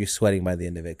 How much were you sweating by the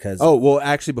end of it? Because Oh well,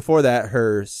 actually, before that,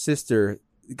 her sister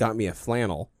got me a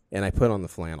flannel, and I put on the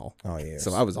flannel. oh yeah,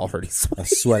 So I was already sweating. a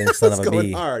sweating son It's of a going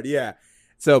bee. hard, yeah.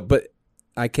 So, but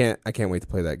I can't wait to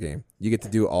play that game. You get to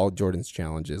do all Jordan's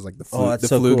challenges, like the flu, that's the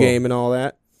so flu cool. game and all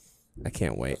that. I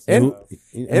can't wait. And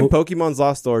Pokemon's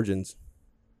Lost Origins,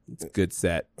 it's a good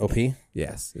set. OP. You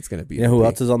Yes, it's gonna be. know who OP.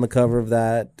 else is on the cover of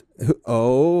that?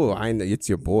 Oh, I know. It's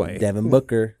your boy. Devin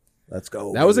Booker. Let's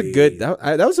go. That was a baby. good.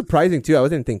 That was surprising too. I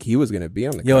didn't think he was gonna be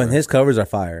on the. Yo, cover. and his covers are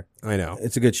fire. I know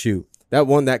It's a good shoot.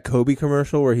 that Kobe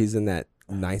commercial where he's in that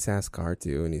nice ass car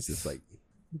too, and he's just like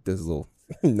does a little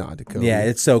nod to Kobe. Yeah,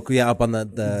 it's so cool. Yeah, up on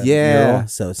the yeah, mural.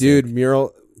 So dude, sick.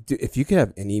 mural. Dude, if you could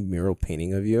have any mural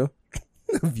painting of you,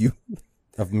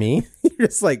 Of me. you're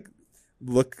just like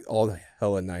look all the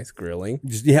hella nice grilling.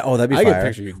 Just, yeah. Oh, that'd be I can fire.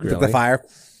 picture you The grilling. fire.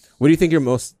 What do you think you're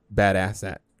most badass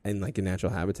at in like a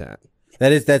natural habitat?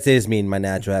 That is me in my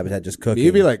natural habitat, just cooking.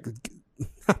 You'd be like,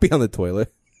 I'll be on the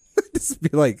toilet. Just be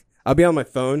like, I'll be on my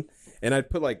phone, and I'd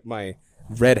put like my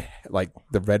the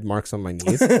red marks on my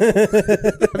knees.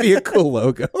 That'd be a cool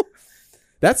logo.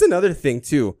 That's another thing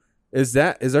too. Is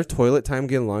our toilet time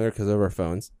getting longer because of our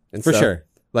phones? And For stuff? sure.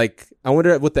 Like, I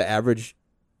wonder what the average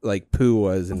like poo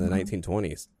was in the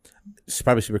 1920s. It's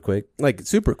probably super quick. Like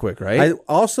super quick, right? I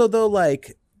also though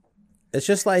like it's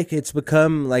just like it's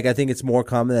become like I think it's more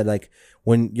common that like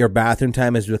when your bathroom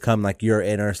time has become like your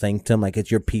inner sanctum, like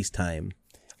it's your peace time.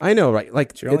 I know, right?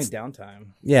 Like It's your only downtime.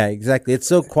 Yeah, exactly. It's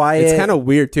so quiet. it's kind of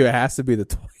weird too. It has to be the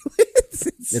toilet.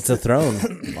 It's a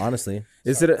throne, honestly.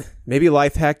 Is it maybe a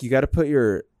life hack? You got to put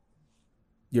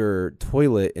your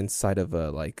toilet inside of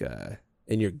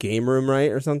in your game room,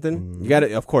 right, or something. You got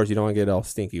to, of course, you don't want to get it all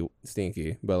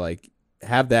stinky, but like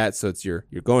have that so it's you're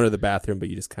going to the bathroom, but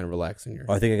you just kind of relax in your.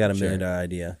 Oh, I think I got a $1 chair. million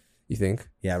idea. You think?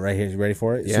 Yeah, right here. You ready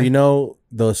for it? Yeah. So you know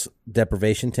those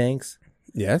deprivation tanks,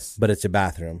 Yes. but it's your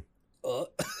bathroom.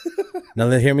 Now,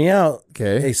 hear me out.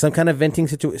 Okay. Hey, some kind of venting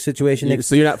situation.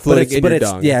 So you're not floating in your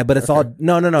dong. Yeah, but it's all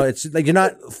no. It's like you're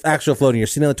not actual floating. You're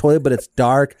sitting on the toilet, but it's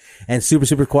dark and super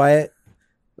super quiet.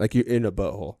 Like you're in a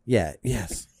butthole. Yeah.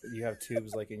 Yes. You have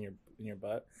tubes like in your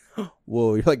butt,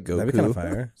 Whoa, you're like Goku. That'd be kind of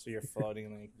fire. so you're floating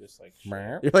and then you can just like.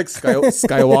 You're like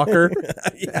Skywalker.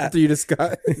 Yeah. After you just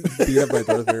got beat up by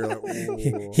Darth Vader. Like,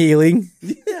 whoa. Healing.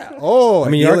 Yeah. Oh, I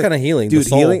mean, you are kind of healing, dude. the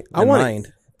soul Healing. I and want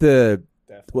mind. the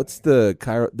Definitely. what's the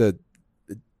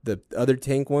other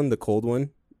tank one, the cold one,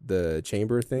 the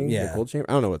chamber thing. Yeah. The cold chamber.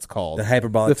 I don't know what it's called. The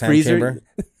hyperbolic the time freezer- chamber.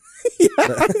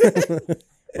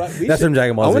 But we That's should- from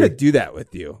Dragon Ball I Z. want to do that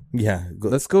with you. Yeah.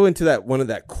 Let's go into that one of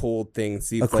that cold thing.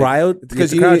 See A if, cryo?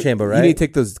 because It's a cryo chamber, You right? need to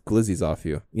take those glizzies off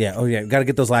you. Yeah. Oh yeah. Got to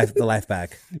get the life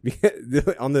back.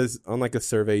 on like a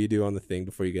survey you do on the thing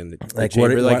before you get in the Like,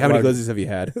 chamber. what- Like how many what- glizzies have you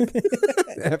had?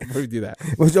 Before we do that.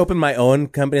 I was open my own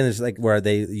company, and there's like where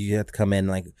you have to come in.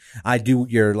 Like I do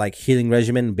your like healing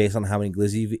regimen based on how many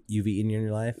glizzy you've eaten in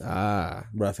your life. Ah,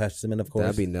 Rough estimate, of course.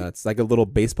 that'd be nuts. Like a little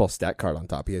baseball stat card on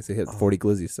top. You guys hit 40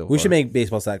 glizzies so we far. should make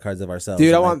baseball stat cards of ourselves.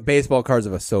 Dude, I Like, want baseball cards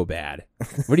of us so bad.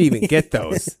 Where do you even get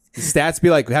those? The stats be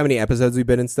like how many episodes we've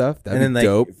been in stuff. That'd and be then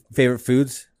like dope. favorite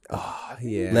foods. Oh,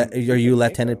 yeah. Are you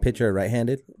left-handed pitcher or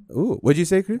right-handed? Ooh, what'd you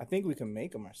say, Crew? I think we can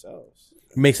make them ourselves.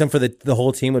 Make some for the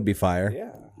whole team would be fire.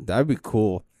 Yeah. That'd be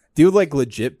cool. Do like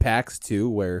legit packs too,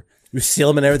 where We seal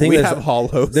them and everything. we There's, have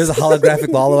hollows. there's a holographic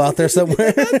Lalo out there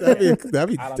somewhere. that'd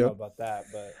be I don't know dope. about that,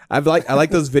 but I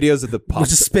like those videos of the pop. We'll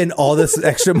just spend all this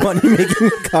extra money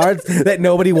making cards that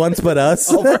nobody wants but us.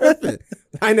 Worth it.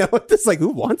 I know. It's like, who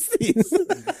wants these?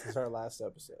 this is our last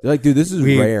episode. They're like, dude, this is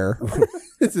We- rare.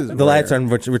 This is The lights are on.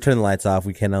 We're turning the lights off.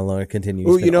 We can no longer continue. to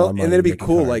Oh, spend you know, all our and money then it'd be making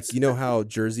cool. cards. Like, you know how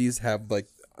jerseys have like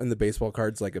on the baseball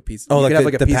cards like a piece. Oh, you like could have the-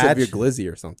 like a the piece patch? of your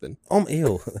glizzy or something,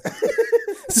 Ew.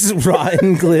 This is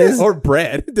rotten glizz. or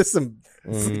bread, just some,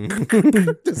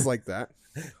 just like that,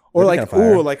 or That'd be like kinda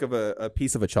fire. ooh, like of a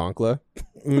piece of a chancla.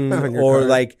 on your or card.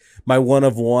 like my one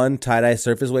of one tie-dye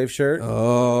surface wave shirt.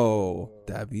 Oh,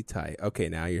 that'd be tight. Okay,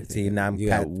 now you're See, thinking. now I'm you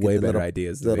got get way the better little-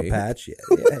 ideas than Little me. patch.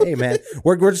 Yeah. Hey man,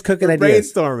 we're just cooking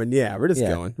ideas. Brainstorming. Yeah, we're just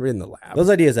Yeah. going. We're in the lab. Those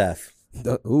ideas F.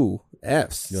 Ooh,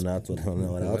 F's. You know what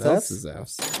What else? else is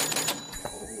F's?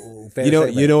 Fair You know,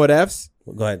 segment. you know what F's?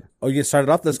 Go ahead. Oh, you get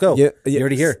started off. Let's go. Yeah, You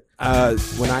already here.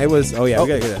 When I was, we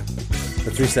gotta get that.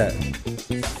 Let's reset.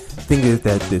 Thing is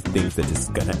that the things that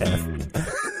just gonna F.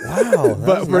 Wow,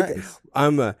 But nice.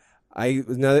 I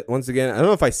was now once again. I don't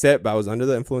know if I said it, but I was under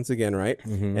the influence again, right?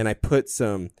 Mm-hmm. And I put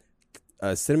some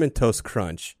cinnamon toast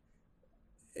crunch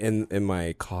in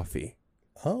my coffee,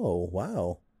 Oh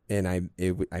wow, and I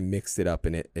mixed it up,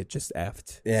 and it just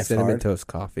effed. It effed Cinnamon hard? toast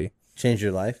coffee. changed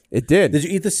your life. It did. Did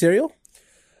you eat the cereal,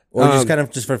 or just kind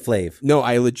of just for flav? No,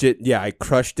 I legit. Yeah, I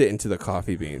crushed it into the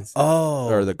coffee beans Oh,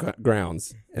 or the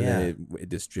grounds, and Yeah. then it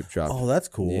just drip dropped. oh, that's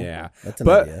cool. Yeah, that's an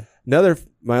but idea.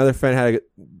 my other friend had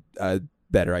a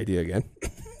better idea again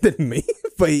than me.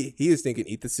 But he was thinking,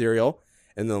 eat the cereal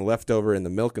and then leftover in the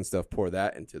milk and stuff, pour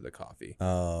that into the coffee.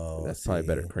 Oh, That's see. probably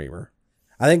better creamer.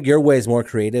 I think your way is more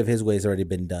creative. His way's already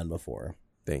been done before.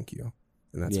 Thank you,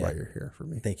 and that's Yeah. why you're here for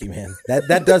me. Thank you, man.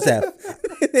 That does have.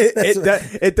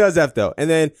 it does F though, and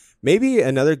then maybe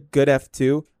another good F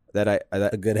too. That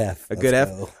A good F. a good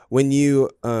Let's F go. when you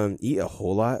eat a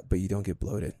whole lot but you don't get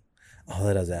bloated. Oh,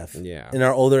 that does F. Yeah. In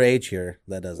our older age here,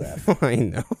 that does F. I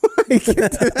know. I can't do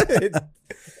that.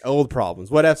 Old problems.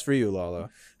 What F's for you, Lalo?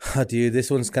 Oh, dude, this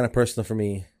one's kind of personal for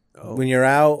me. Oh. When you're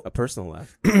out, A personal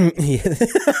F.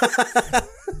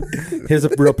 here's a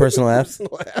real personal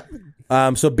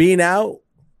F. So being out,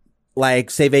 like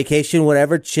say vacation,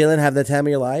 whatever, chilling, have the time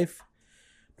of your life.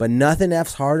 But nothing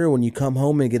F's harder when you come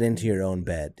home and get into your own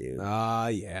bed, dude.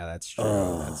 Yeah, that's true.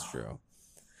 That's true.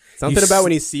 Something You about s-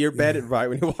 when you see your bed, right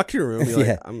when you walk in your room, you're like,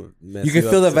 Yeah. I'm gonna mess You can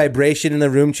up feel the today. vibration in the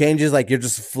room changes, like you're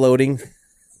just floating.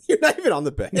 You're not even on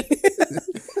the bed.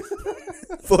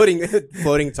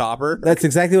 floating topper. That's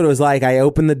exactly what it was like. I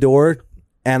opened the door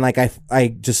and like I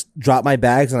just dropped my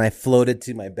bags and I floated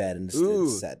to my bed and just Ooh,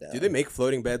 sat down. do they make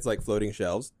floating beds like floating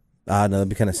shelves? No, that'd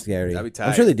be kind of scary. That'd be tight.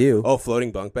 I'm sure they do. Oh,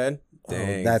 floating bunk bed. Oh,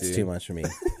 Dang, that's dude. too much for me.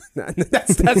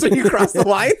 That's when you cross the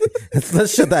line.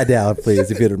 Let's shut that down,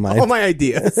 please, if you don't mind. All my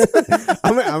ideas.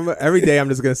 Every day I'm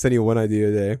just gonna send you one idea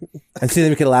a day. And see,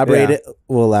 then we can elaborate Yeah. it.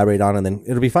 We'll elaborate on, and then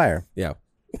it'll be fire. Yeah.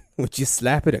 Would you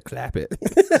slap it or clap it?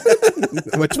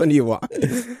 Which one do you want?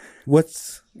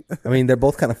 I mean, they're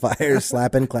both kind of fire.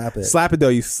 Slap and clap it. Slap it though.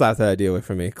 You slap that idea away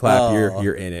from me. Clap. Oh.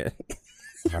 You're in it.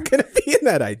 You're gonna be in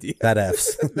that idea. That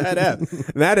F's. That F.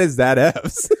 That is that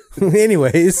F's.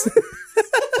 Anyways,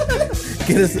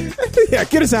 get us,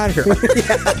 Get us out of here.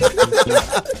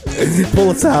 pull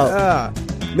us out.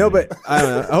 No, but I don't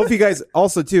know. I hope you guys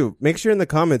also too make sure in the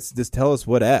comments just tell us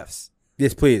what F's.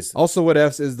 Yes, please. Also, what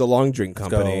F's is the long drink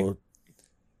company. Go.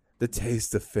 The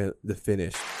taste of the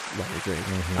finished long drink.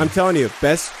 I'm telling you,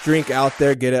 best drink out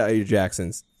there. Get it at your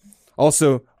Jacksons.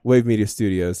 Also, Wave Media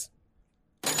Studios.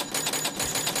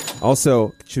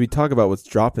 Also, should we talk about what's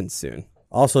dropping soon?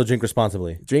 Also, drink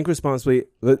responsibly. Drink responsibly.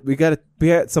 We got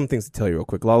some things to tell you real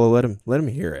quick. Lalo, let him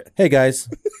hear it. Hey guys,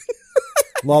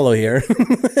 Lalo here.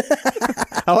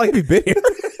 How long have you been here?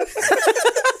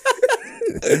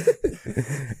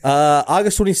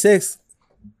 August 26th.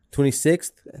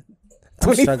 26th.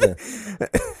 I'm struggling.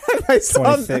 I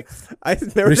saw 26th. I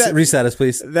remember that, Reset us,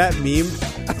 please. that meme.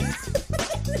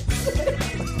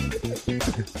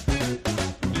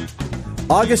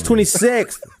 August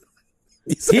 26th.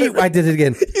 I did it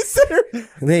again. You said her.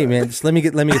 Hey man, just let me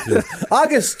get through this.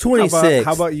 August 26th.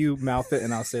 How about you mouth it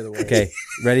and I'll say the word? Okay,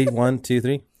 ready? 1, 2,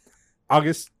 3.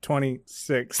 August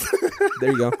 26th.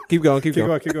 There you go. Keep going. keep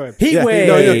going. Heat Yeah, Wave,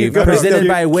 no, keep going. presented No,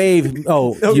 by Wave.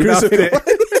 Oh, you mouth it.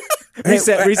 Hey,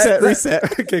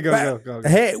 Reset. Okay, go.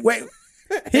 Hey, wait.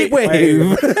 Heat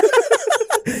Wave.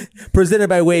 Presented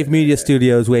by Wave Media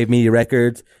Studios, Wave Media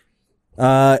Records.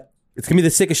 It's gonna be the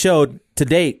sickest show to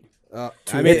date. I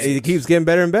mean, it keeps getting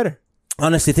better and better.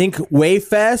 Honestly, think Wave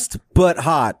Fest, but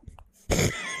hot.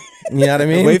 You know what I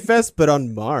mean? Wave Fest, but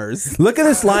on Mars. Look at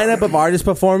this lineup of artists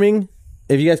performing.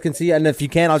 If you guys can see, and if you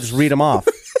can, I'll just read them off.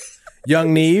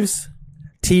 Young Neves,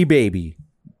 T-Baby,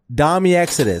 Dami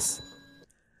Exodus,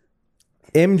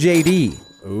 MJD,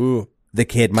 Ooh. The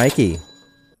Kid Mikey,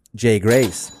 Jay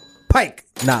Grace, Pike,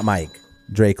 not Mike,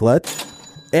 Drake Lutch,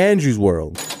 Andrew's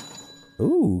World.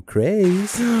 Ooh,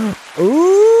 Craze.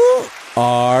 Ooh,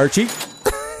 Archie.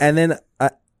 And then,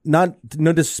 no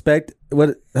disrespect. How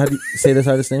do you say this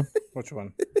artist's name? Which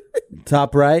one?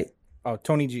 Top right. Oh,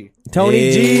 Tony G.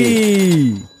 Tony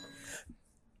G.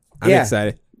 I'm Yeah.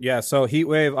 excited. Yeah, so Heat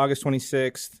Wave, August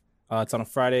 26th. It's on a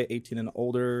Friday, 18 and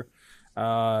older.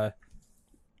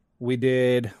 We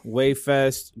did Wave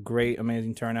Fest, great,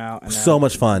 amazing turnout. And So now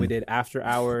much fun. We did After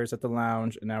Hours at the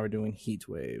Lounge, and now we're doing Heat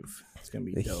Wave. It's going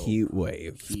to be The dope. Heat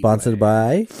Wave. Sponsored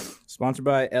by. Sponsored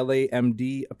by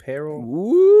LAMD Apparel,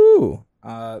 Ooh.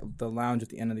 The Lounge at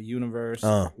the End of the Universe,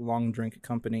 Long Drink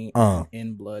Company, and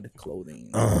In Blood Clothing,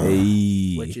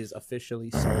 Hey. which is officially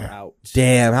sold out.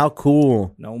 Damn, how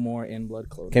cool. No more In Blood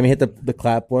Clothing. Can we hit the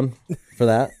clap one for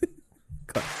that?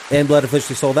 And Blood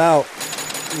officially sold out.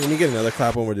 When you get another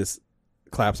clap one where just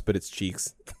claps, but it's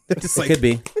cheeks. just like Could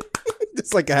be.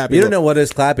 just like a happy. You don't little- know what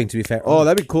is clapping, to be fair. Oh,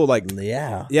 that'd be cool. Like,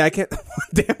 yeah. yeah, I can't.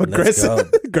 Damn, aggressive,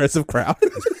 aggressive crowd.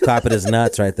 Clap at his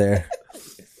nuts right there.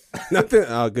 Nothing.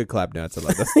 Oh, good clap nuts. I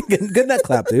love that. Good nut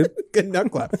clap, dude. Good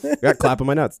nut clap. Got clapping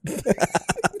my nuts.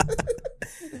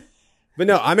 But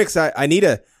no, I'm excited. I need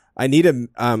a.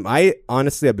 I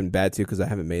honestly have been bad too because I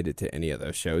haven't made it to any of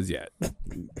those shows yet.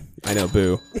 I know,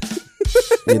 boo.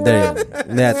 There you go.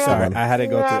 That's the Sorry, one. I had to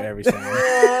go through every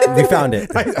sound. We found it.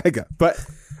 I got, but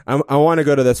I want to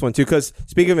go to this one too because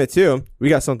speaking of it too, we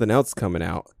got something else coming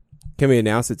out. Can we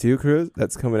announce it too, Cruz?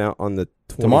 That's coming out on the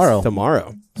 20th,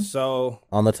 tomorrow. So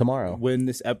On the tomorrow. when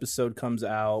this episode comes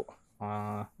out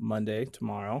Monday,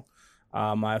 tomorrow,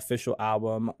 my official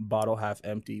album Bottle Half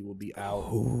Empty will be out.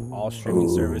 All streaming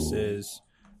services.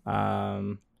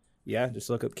 Yeah, just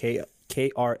look up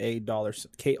KRA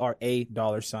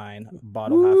dollar sign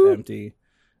Bottle Half Empty.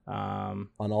 On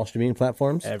all streaming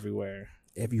platforms. Everywhere.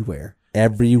 Everywhere.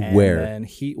 Everywhere. And then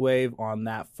Heat Wave on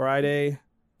that Friday.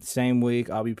 Same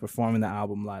week, I'll be performing the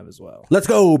album live as well. Let's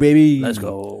go, baby. Let's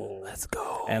go.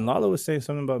 And Lalo was saying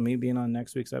something about me being on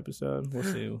next week's episode. We'll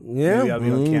see. Yeah. Maybe I'll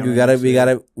be on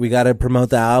camera. We gotta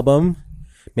promote the album.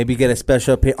 Maybe get a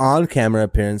special on camera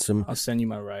appearance from I'll send you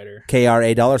my writer.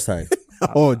 KRA dollar sign.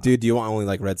 Oh, dude, do you want only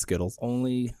like red Skittles?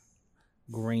 Only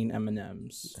green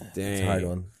M&Ms. Dang. It's a hard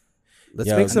one. Let's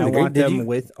Yo, make And I some. want did them you-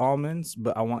 with almonds,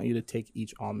 but I want you to take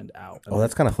each almond out. and Oh,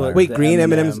 that's kinda put fire. Wait, the green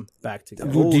M&M M&Ms back together.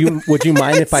 Would you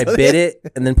mind if I bit it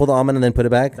and then pull the almond and then put it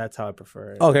back? That's how I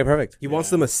prefer it. Okay, perfect. He wants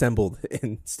them assembled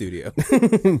in studio.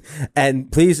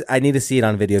 And please, I need to see it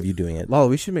on video of you doing it. Lol,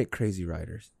 we should make Crazy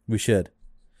Riders. We should.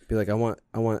 Be like, I want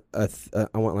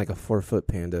like a 4-foot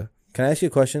panda. Can I ask you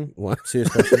a question? What? Serious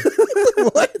question.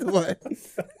 What?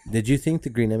 Did you think the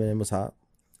green M&M was hot?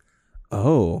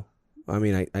 Oh, I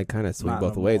mean, I kind of swing Not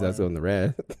both no ways. I more. was going the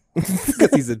red because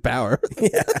he's in power.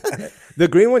 Yeah. The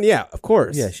green one, yeah, of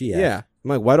course. Yeah. I'm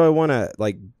like, why do I want to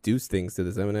like do things to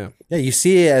this M&M? Yeah, you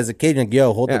see it as a kid, you're like,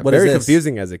 yo, hold Yeah, up, what very is this?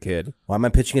 confusing as a kid. Why am I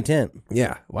pitching a tent?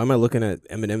 Yeah, why am I looking at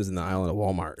M&Ms in the aisle at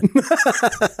Walmart?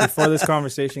 Before this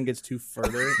conversation gets too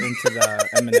further into the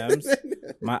M&Ms,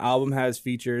 my album has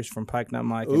features from Pike Nut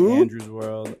Mike and Ooh. Andrew's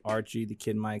World, Archie, the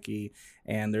Kid Mikey,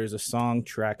 and there's a song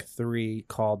track 3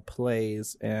 called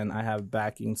Plays, and I have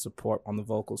backing support on the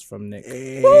vocals from Nick.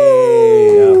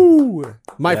 Ooh.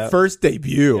 My Yep. first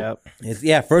debut, Yep.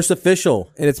 It's first official.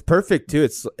 and it's perfect too.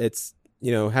 It's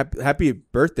happy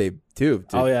birthday too.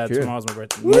 Oh yeah, True. tomorrow's my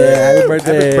birthday. Yeah, happy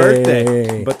birthday.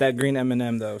 birthday. But that green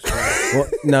M&M though. So Well,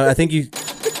 no, I think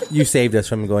you saved us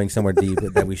from going somewhere deep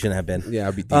that we shouldn't have been. Yeah,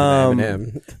 I'll be deep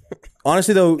M&M.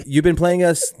 Honestly, though, you've been playing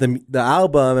us the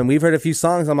album, and we've heard a few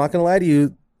songs. I'm not gonna lie to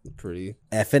you, Pretty.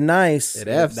 effing nice. It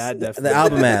F's. that definitely. The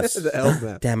album F's. The album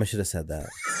F. Damn, I should have said that.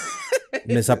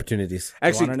 Missed opportunities. You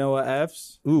Actually, want to know what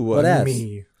F's? ooh, What F's?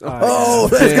 Me. Oh,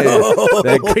 yeah. let's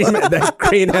go. that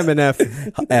green M&F.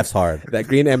 F's hard. That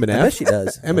green I bet M&F. she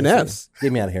does. M&Fs.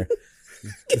 Get me out of here.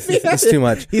 It's too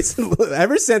much.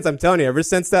 Ever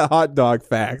since that hot dog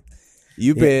fact,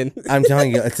 you've been I'm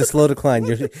telling you, it's a slow decline.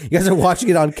 You guys are watching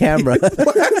it on camera.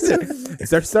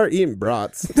 start eating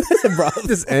brats.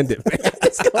 Just end it, man.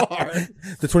 Let's go hard.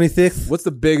 The 26th. What's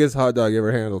the biggest hot dog you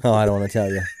ever handled? Oh, I don't want to tell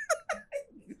you.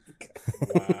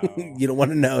 Wow. You don't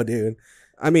want to know, dude.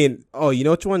 I mean, you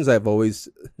know which ones I've always.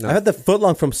 No, I had the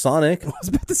footlong from Sonic. I was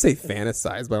about to say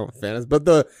fantasize, but I don't fantasize. But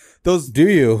those Do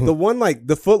you? the one like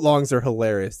the footlongs are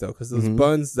hilarious though because those Mhm.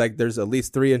 buns like there's at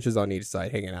least 3 inches on each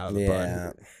side hanging out of the Yeah.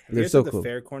 bun. You They're guys so had the cool.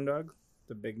 fair corn dog,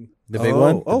 the big. The big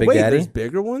one. Oh the big wait, daddy. there's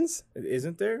bigger ones.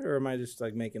 Isn't there, or am I just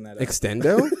like making that up?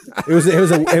 Extendo.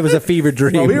 It was a fever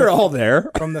dream. Well, we were all there.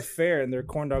 From the fair, and their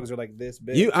corn dogs are like this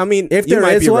big. I mean, If you there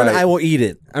might is be one, right. I will eat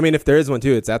it. I mean, if there is one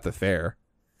too, it's at the fair.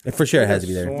 For sure, it I has to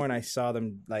be could've there. Sworn I saw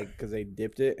them like because they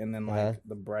dipped it, and then like Uh-huh.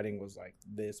 the breading was like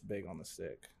this big on the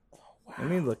stick. Let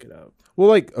me look it up. Well,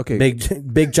 like okay,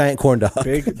 Big giant corn dog.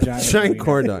 Big giant, Giant wiener.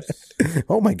 corn dog.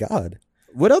 Oh my god.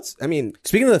 What else? I mean,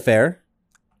 Speaking of the fair,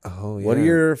 oh yeah. what are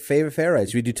your favorite fair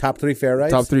rides? Should we do top 3 fair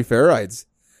rides? top 3 fair rides?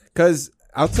 Because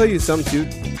I'll tell you some too.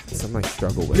 Some I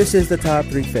struggle with. This is the top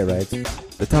 3 fair rides.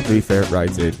 The top 3 fair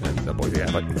rides in the Boise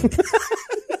Island.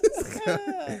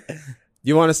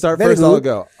 You want to start Very first? I'll good.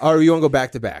 go. Or you want to go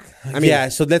back to back? I mean, Yeah,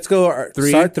 so let's go.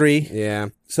 Start 3. Yeah.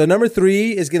 So number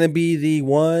 3 is going to be the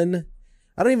one.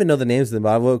 I don't even know the names of them, but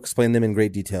I will explain them in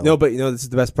great detail. No, but this is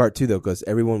the best part too, though, because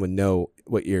everyone would know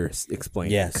what you're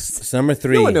explaining. Yes. So number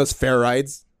 3. No one knows fair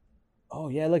rides. Oh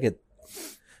yeah, look at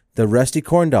the rusty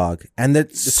corn dog, and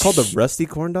It's called the Rusty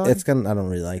Corn Dog. It's gonna. I don't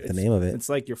really like the name of it. It's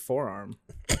like your forearm.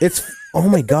 It's. Oh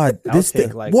my god, That'll this take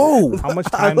thing. like Whoa, How much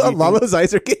time? Do you think, Lalo's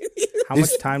eyes are getting. how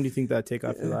much time do you think that take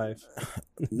off your life?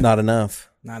 not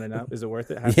enough. Not enough. Is it worth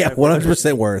it? Yeah,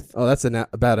 100% worth. Oh, that's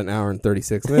about an hour and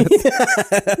 36 minutes.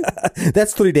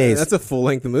 That's 3 days. That's a full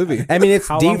length movie. I mean, it's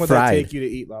How long deep would that fried. take you to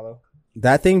eat, Lalo?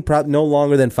 That thing probably no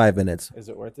longer than 5 minutes. Is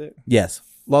it worth it? Yes,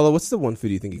 Lalo, what's the one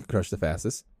food you think you could crush the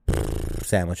fastest?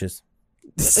 sandwiches,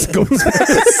 Sandwiches,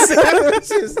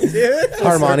 dude.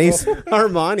 Harmonies.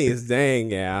 Armani's, dang,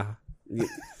 yeah.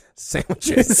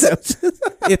 Sandwiches.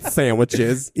 It's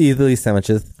sandwiches. Easily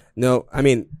sandwiches. No, I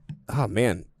mean, oh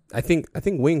man, I think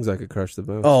wings I could crush the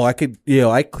bone. Oh, I could.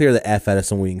 I clear the f out of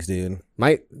some wings, dude.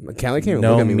 Callie can't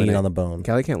No look at me meat when on the bone.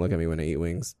 Callie can't look at me when I eat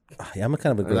wings. Yeah, I'm a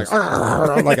kind of a I'm gross.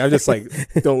 like, I'm like, I just like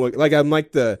don't look. Like I'm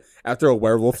like after a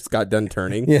werewolf's got done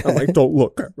turning. Yeah. I'm like, don't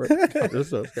look. I'm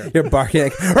just so scared. You're barking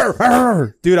like. "Arr,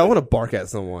 arr." Dude, I want to bark at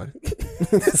someone.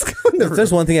 If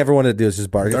there's one thing I ever wanted to do is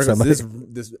just bark at somebody.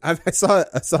 I saw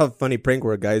a funny prank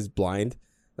where a guy's blind,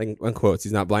 like on quotes.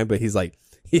 He's not blind, but he's like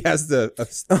he has Oh,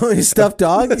 his stuffed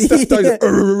dog. stuffed dog.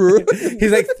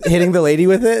 He's like hitting the lady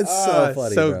with it. It's so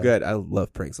funny. so bro. good. I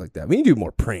love pranks like that. We need to do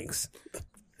more pranks.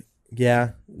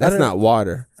 Yeah, That's not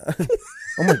water.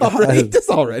 Oh my god! Already, just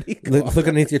already. Look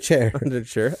underneath your chair. Under the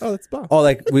chair. Oh, that's Bob. Oh,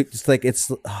 like we just like it's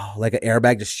like an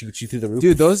airbag just shoots you through the roof.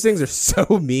 Dude, those things are so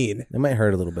mean. It might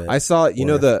hurt a little bit. I saw, you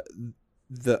know, Or-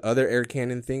 the other air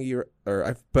cannon thing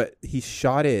but he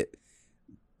shot it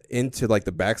into like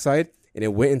the backside and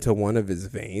it went into one of his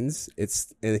veins.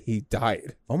 And he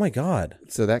died. Oh my god!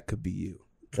 So that could be you.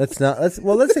 Let's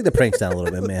take the pranks down a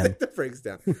little bit, man. The pranks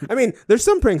down. I mean, there's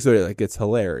some pranks where like it's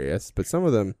hilarious, but some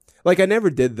of them, like I never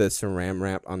did the saran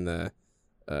wrap on the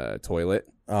toilet.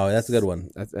 Oh, that's a good one.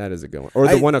 That is a good one. Or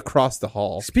the one across the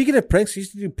hall. Speaking of pranks, we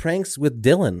used to do pranks with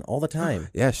Dylan all the time.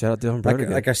 Yeah, shout out Dylan Like, Brodigan.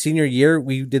 like our senior year,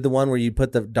 we did the one where you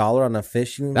put the dollar on a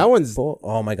fishing. That one's pole.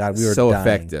 Oh my god, we were so dying.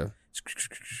 effective.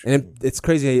 And it's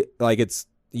crazy. Like it's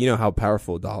how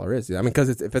powerful a dollar is. I mean, because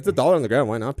if it's a dollar on the ground,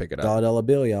 why not pick it up? $1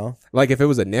 bill, y'all. Like if it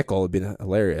was a nickel, it'd be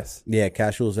hilarious. Yeah,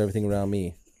 cash rules everything around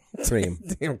me. Cream.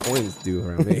 Damn coins do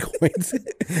around me.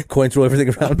 Coins rule everything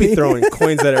around I'll be me. throwing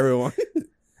coins at everyone.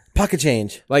 Pocket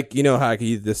change. Like how I could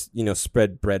use this,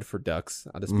 spread bread for ducks.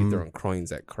 I'll just be throwing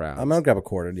coins at crowds. I'm gonna grab a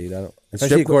quarter, dude. If I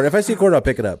see a quarter, I'll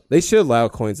pick it up. They should allow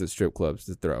coins at strip clubs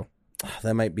to throw.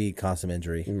 That might be cause some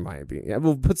injury. It might be. Yeah,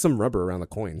 we'll put some rubber around the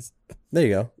coins. There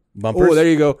you go. Bumpers. Oh, there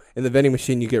you go. In the vending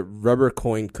machine, you get rubber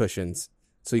coin cushions.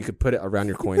 So you could put it around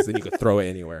your coins, then you could throw it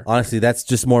anywhere. Honestly, that's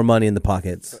just more money in the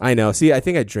pockets. I know. See, I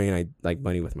think I drain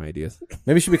money with my ideas.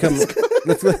 Maybe you should become.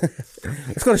 let's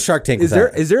go to Shark Tank. Is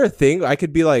there a thing I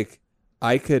could be like?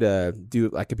 I could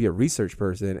be a research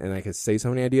person and I could say so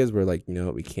many ideas where like,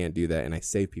 we can't do that, and I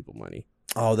save people money.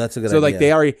 Oh, that's a good So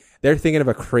idea. like they're thinking of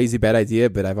a crazy bad idea,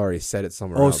 but I've already said it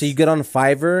somewhere else. So you get on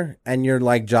Fiverr and your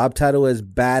like job title is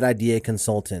bad idea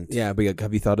consultant. Yeah, but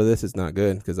have you thought of this? It's not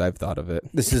good because I've thought of it.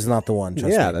 This is not the one.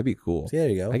 Trust Yeah, me. that'd be cool. See, there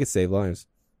you go. I could save lives.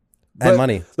 And But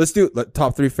money. Let's do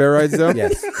top 3 fair rides though.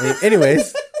 Yes.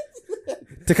 Anyways,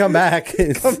 to come back.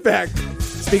 Come back.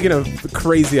 Speaking of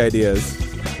crazy ideas,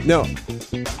 no.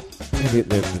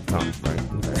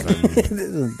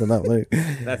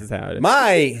 That's how it is.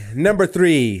 My number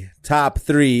 3, top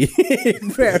 3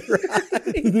 fair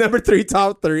ride Number 3,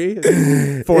 top 3,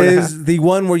 4.5. is the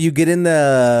one where you get in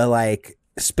the like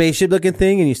spaceship looking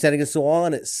thing and you stand against the wall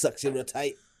and it sucks you real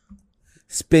tight,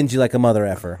 spins you like a mother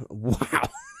effer. Wow.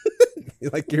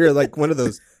 Like you're like one of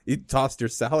those. You tossed your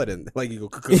salad in, like you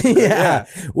go. Yeah.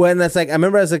 When that's like, I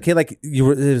remember as a kid, like it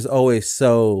was always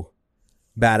so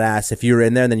badass if you were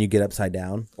in there and then you get upside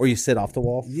down or you sit off the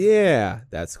wall. Yeah,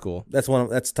 that's cool.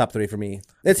 That's top 3 for me.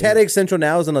 It's Headache Central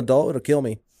now as an adult. It'll kill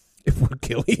me. It would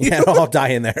kill you. Yeah, I'll die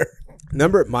in there.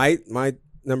 My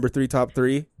number 3 top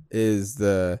 3 is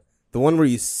the one where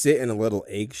you sit in a little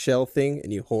eggshell thing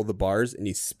and you hold the bars and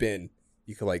you spin.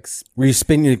 You could like Where you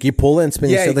spin, you pull it and spin.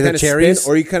 yeah, you you like kind the of cherries.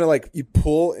 spin, or you kind of like you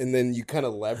pull and then you kind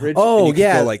of leverage. Oh, and you can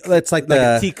yeah, go like that's like a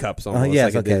the- teacups almost.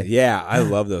 yes, like okay. Yeah, I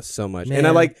love those so much. Man. And I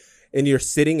like, and you're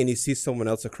sitting and you see someone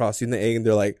else across you in the egg and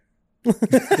they're like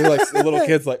little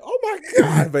kids like, oh my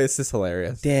god! But it's just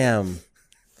hilarious. Damn.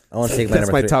 I want to take my That's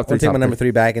number my 3. top I wanna 3, take my top number 3.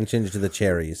 3 back and change it to the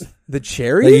cherries. The Like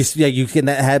cherries? you can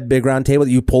have big round table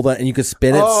that you pull that and you can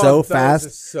spin it so that was fast.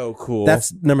 just so cool.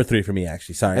 That's number 3 for me,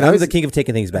 actually. Sorry, And I'm I was- the king of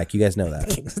taking things back. You guys know that.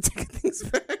 taking things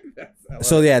back.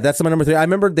 So yeah, that's my number 3. I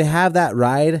remember they have that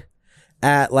ride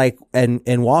at like in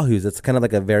Wahoo's. It's kind of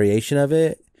like a variation of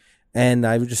it, and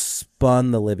I just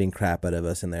spun the living crap out of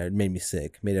us in there. It made me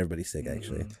sick. Made everybody sick,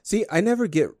 actually. See, I never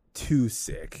get too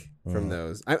sick from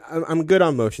those. I'm good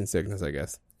on motion sickness, I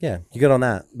guess. Yeah, you good on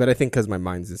that? But I think because my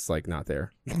mind's just like not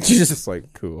there. Just Just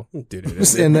like cool, dude.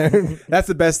 just in there. That's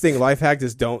the best thing. Life hack: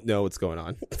 just don't know what's going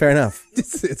on. Fair enough.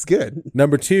 It's good.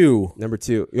 Number 2. Number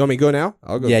 2. You want me to go now?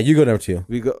 I'll go. Yeah, you go number 2.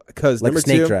 we go because Like number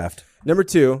snake 2. draft. Number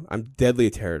 2. I'm deadly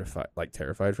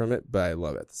terrified from it, but I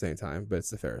love it at the same time. But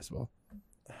it's the Ferris wheel.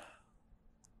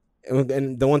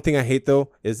 And the one thing I hate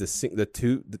though is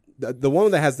the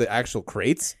one that has the actual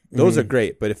crates. Those are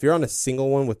great, but if you're on a single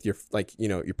one with your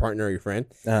your partner or your friend,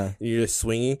 and you're just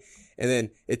swinging, and then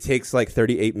it takes like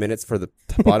 38 minutes for the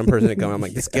bottom person to come, I'm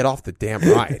like, just get off the damn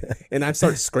ride, and I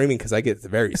start screaming because I get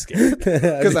very scared.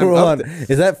 Because I'm up there.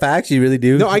 Is that facts? You really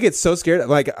do? No, I get so scared.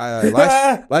 Like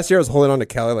last year, I was holding on to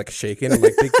Kelly, like shaking. I'm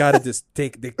like, they gotta just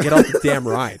get off the damn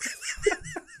ride.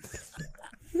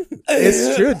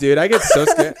 It's true, dude. I get so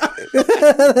scared.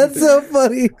 That's so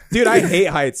funny. Dude, I hate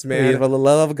heights, man. For the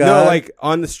love of God. No, like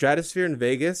on the Stratosphere in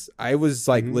Vegas, I was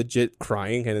like legit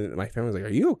crying, and my family was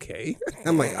like, "Are you okay?"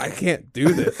 I'm like, "I can't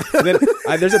do this." And then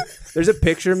there's a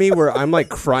picture of me where I'm like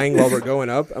crying while we're going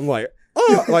up. I'm like,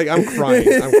 "Oh," like I'm crying.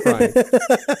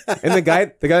 And the guy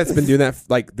that's been doing that,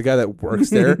 like the guy that works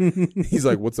there, he's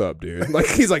like, "What's up, dude?" Like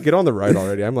he's like, "Get on the ride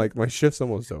already." I'm like, "My shift's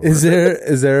almost over." Is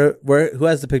there who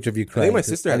has the picture of you I crying? think my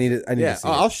sister. I need to yeah, see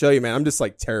I'll show you, man. I'm just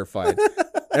like terrified.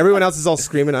 Everyone else is all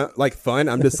screaming like fun.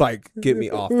 I'm just like, get me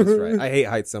off this ride. I hate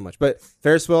heights so much. But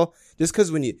Ferris wheel, just because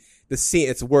when the scene,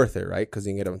 it's worth it, right? Because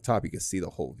you can get on top, you can see the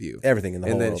whole view, everything in the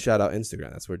whole and then world. shout out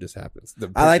Instagram. That's where it just happens.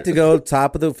 I like to go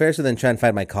top of the Ferris and then try and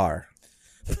find my car.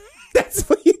 That's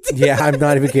what you do. Yeah, I'm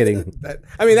not even kidding.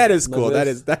 That is cool. That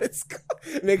is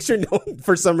cool. Make sure no one,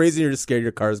 for some reason, you're just scared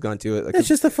your car's gone to it. Like, It's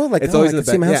just the phone. Like, it's oh, always I in can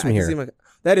the see my back. house from I can here. see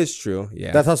that is true.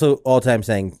 Yeah. That's also all time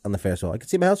saying on the Ferris wheel. I can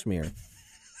see my house from here.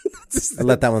 I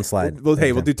let that one slide. Well,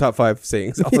 hey, we'll do top 5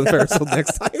 sayings off of the Ferris wheel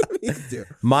next time.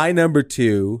 My number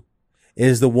 2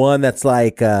 is the one that's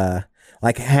like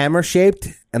hammer shaped,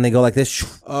 and they go like this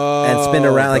and spin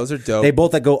around. Like those are dope. They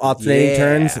both like go alternating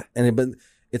turns, and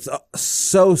it's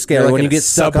so scary Like when in you a get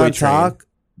stuck subway on train. talk.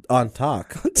 On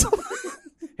talk.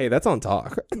 Hey, that's on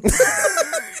talk.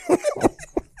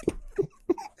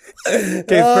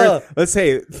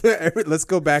 Okay, let's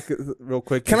go back real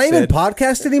quick. Can You I even said-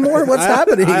 podcast anymore? What's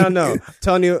happening? I don't know.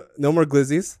 Telling you, no more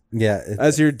glizzies. Yeah,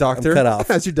 As your doctor, cut off.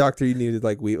 As your doctor, you need to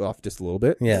like weed off just a little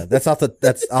bit. yeah. That's off the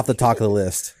top of the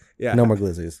list. Yeah. No more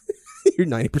glizzies. You're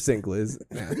 90% gliz.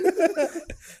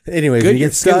 Anyways, Good. when you Your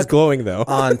get skin's stuck glowing though.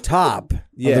 on top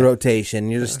Yeah. of the rotation,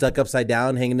 you're just stuck upside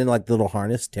down, hanging in like the little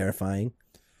harness. Terrifying.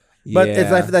 But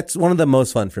it's like, that's one of the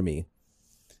most fun for me.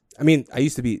 I mean, I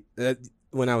used to be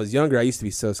when I was younger. I used to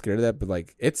be so scared of that, but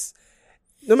like, it's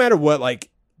no matter what, like,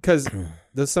 because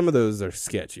some of those are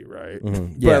sketchy, right?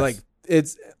 Mhm. But Yes. like,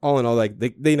 it's all in all, like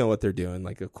they know what they're doing.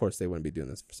 Like, of course, they wouldn't be doing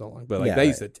this for so long. But like, Yeah, that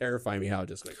used to terrify me. How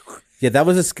just like Yeah, that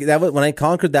was when I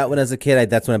conquered that one as a kid.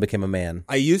 That's when I became a man.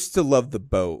 I used to love the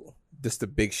boat, just the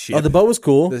big ship. Oh, the boat was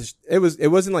cool. It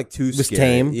wasn't like too was scary.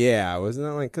 tame. Yeah, it wasn't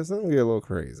like because I'm gonna get a little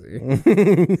crazy.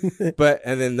 But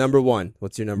and then number 1,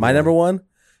 what's your number? My number 1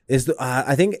 is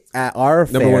I think at our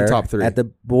Number one, fair, top 3. at the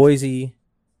Boise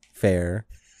Fair,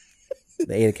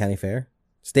 the Ada County Fair,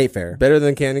 State Fair, Better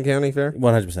than Canyon County Fair.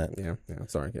 100%. Yeah, I'm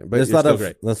sorry, but There's a you're lot still of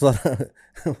great. there's a lot of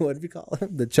what do you call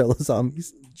them? The Cholo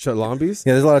zombies. Chalambis.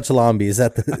 Yeah, there's a lot of chalambis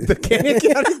at the. The Canyon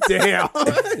County. Damn.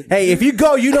 Hey, if you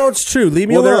go, you know it's true. Leave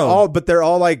me Well, alone. they're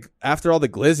all like after all the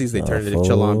glizzies, they turned into fool.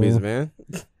 chalambis, man.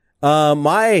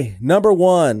 My number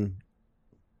 1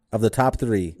 of the top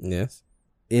 3 Yes.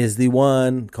 is the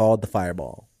one called the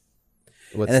Fireball.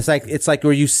 What's, And it's like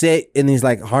where you sit in these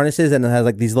like harnesses, and it has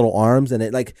like these little arms, and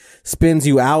it like spins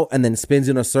you out and then spins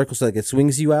in a circle. So like it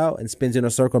swings you out and spins in a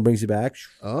circle and brings you back.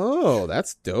 oh,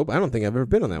 that's dope. I don't think I've ever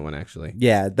been on that one actually.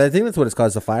 Yeah, I think that's what it's called.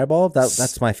 It's a Fireball.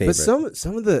 That's my favorite. But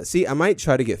some of the I might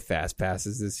try to get fast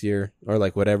passes this year or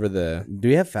like whatever the. Do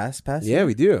we have fast pass? Yeah,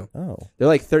 we do. Oh. They're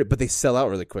like 30, but they sell out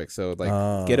really quick. So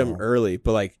like get them Oh. early.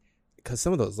 But like because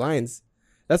some of those lines,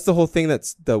 that's the whole thing.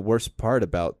 That's the worst part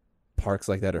about parks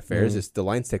like that or fairs. Is the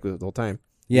lines take the whole time.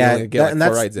 You Yeah, only get, like,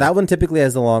 4 rides in. that one typically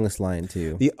has the longest line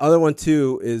too. The other one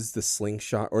too is the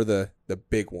slingshot or the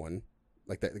big one,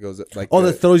 like that goes like. Oh,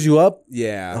 that throws you up.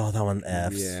 yeah. Oh, that one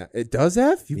F's. Yeah, it does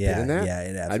F. You've yeah, been in that? yeah,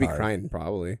 it F's I'd be hard. crying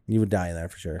probably. You would die in there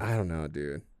for sure. I don't know,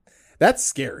 dude. That's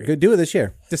scary. Go do it this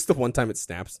year. Just the one time it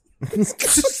snaps, Do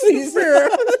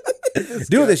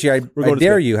it this year. I going to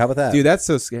dare space. you. How about that? dude. That's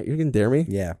so scary. You can dare me?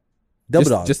 Yeah. Double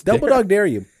dog. just Double dare. dog dare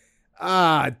you.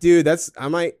 Dude, that's I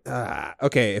might.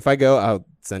 Okay, if I go, I'll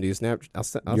send you a snap.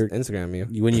 I'll You're- Instagram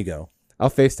you. When you go. I'll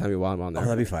FaceTime you while I'm on Oh, there.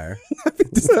 that'd be fire.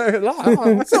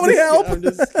 Somebody help! I'm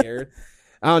just scared.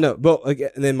 I don't know, but like,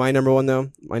 and then my number 1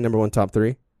 though, my number 1 top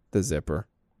 3, the zipper.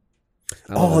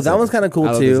 I love Oh, the that one's zipper. kind of cool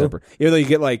I love the too. zipper. Even though you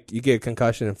get a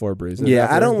concussion and 4 bruises. Yeah,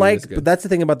 after, I don't but like, it's good. but that's the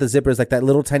thing about the zipper is like that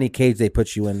little tiny cage they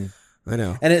put you in, I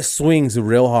know. and it swings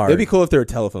real hard. It'd be cool if there were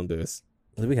telephone booths.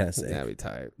 That'd be kind of sick. That'd be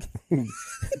tight.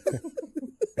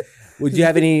 Would you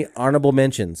have any honorable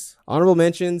mentions? Honorable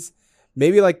mentions,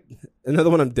 maybe like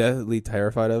another one I'm deathly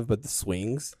terrified of, but the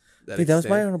swings. Hey, that was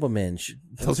my honorable mention.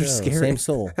 Those are Oh, scary. Same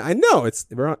soul. I know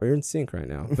we're in sync right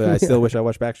now, but I still wish I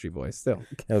watched Backstreet Boys. Still, That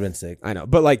would have been sick. I know,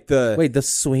 but like the Wait, the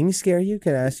swing scare you?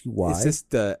 Can I ask you why? it's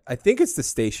just I think it's the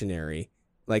stationary.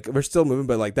 Like we're still moving,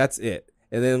 but like that's it.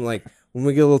 And then like when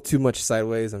we get a little too much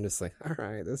sideways, I'm just like, all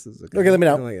right, this is okay. let me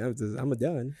know. I'm like, I'm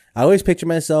done. I always picture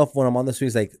myself when I'm on the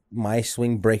swings, like my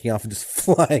swing breaking off and just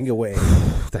flying away.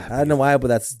 I don't know why,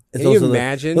 but it's Can those you are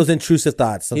imagine? those intrusive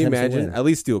thoughts. Can you Sometimes they imagine? win. At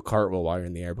least do a cartwheel while you're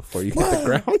in the air before you hit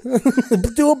the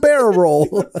ground. Do a barrel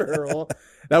roll.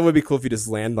 That would be cool if you just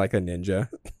land like a ninja,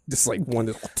 just like one.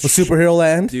 A superhero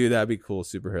land. Dude, that'd be cool.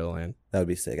 Superhero land. That would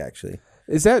be sick, actually.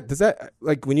 Does that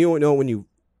like when you know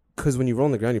because when you roll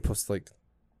on the ground, you're supposed to like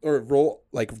or roll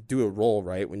like do a roll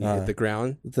right when you hit the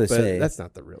ground. That's what they But say. that's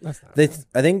not the real. That's not.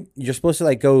 I think you're supposed to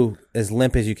like go as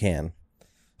limp as you can,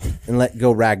 and let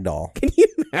go ragdoll. Can you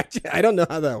imagine? I don't know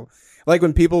how that. Like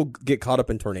when people get caught up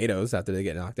in tornadoes after they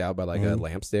get knocked out by like a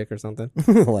lamp stick or something,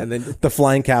 and then The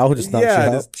flying cow just knocks you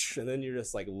out. and then you're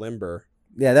just like limber.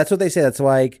 Yeah, that's what they say. That's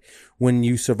why like, when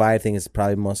you survive things, it's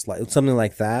probably most like something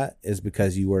like that is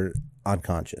because you were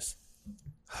unconscious.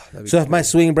 That'd be So if my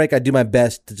swing break, I do my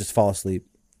best to just fall asleep.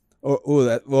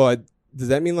 does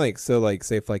that mean like so like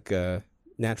say if like a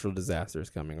natural disaster is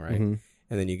coming right, Mhm.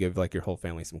 and then you give like your whole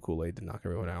family some Kool-Aid to knock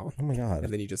everyone out. Oh my god.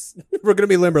 And then you just we're gonna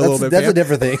be limber a little bit. That's a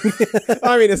fam. different thing.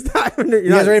 I mean, it's not. You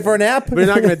guys ready for a nap? We're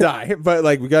not gonna die, but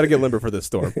like we got to get limber for this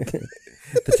storm.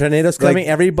 The tornado's coming.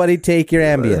 Everybody take your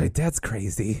Ambien. Like, that's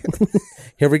crazy.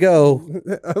 Here we go.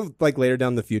 Like later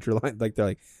down the future line, like they're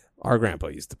like, our grandpa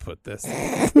used to put this.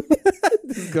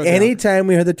 Anytime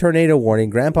we heard the tornado warning,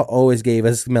 Grandpa always gave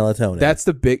us melatonin. That's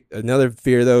the big another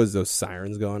fear though is those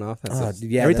sirens going off.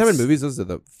 Every time in movies, those are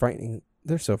the frightening.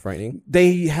 They're so frightening.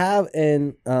 They have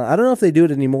in I don't know if they do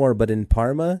it anymore, but in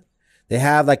Parma, they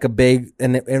have like a big,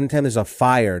 and every time there's a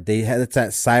fire, it's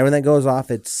that siren that goes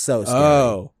off. It's so scary.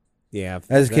 Oh, yeah.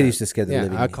 As a kid, used to scare the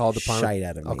living I called the Parma, shite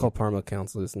out of me. I'll call Parma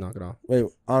council just to knock it off. Wait,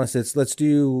 honestly,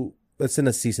 let's send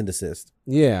a cease and desist.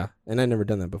 Yeah, and I've never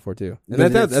done that before too. And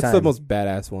But that's it's the time. most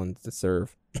badass one to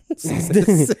serve. Cease and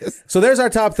desist. So there's our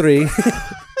top three.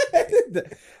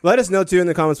 Let us know too in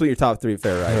the comments what your top 3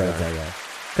 favorite items are.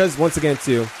 Because once again,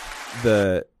 too,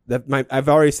 I've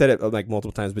already said it like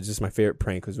multiple times, but just my favorite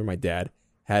prank was where my dad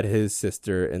had his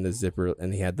sister in the zipper,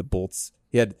 and he had the bolts.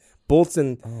 He had bolts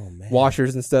and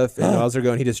washers and stuff. And while I was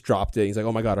going, he just dropped it. He's like,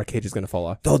 "Oh my god, our cage is gonna fall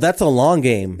off." Oh, that's a long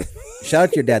game. Shout out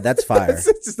to your dad. That's fire.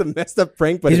 It's just a messed up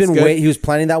prank, but He good. was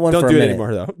planning that one Don't for a do it minute.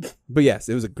 anymore though. But yes,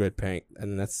 it was a good prank,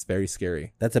 and that's very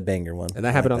scary. That's a banger one. And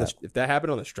that happened if that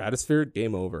happened on the Stratosphere,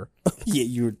 game over. Yeah,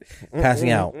 you were passing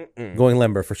out, going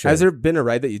limber for sure. Has there been a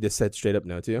ride that you just said straight up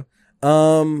no to?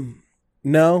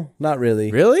 No, not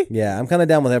really. Really? Yeah, I'm kind of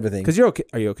down with everything. Because you're okay.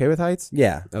 Are you okay with heights?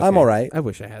 Yeah, Okay. I'm all right. I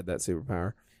wish I had that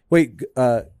superpower. Wait,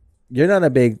 you're not a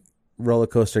big roller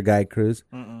coaster guy, Cruz.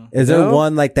 Is there No?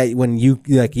 one like that when you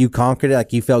conquered it,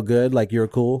 like you felt good, like you were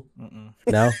cool?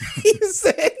 No. He's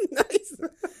saying nice.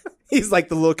 He's like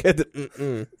the little kid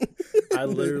that. I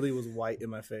literally was white in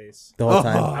my face. The whole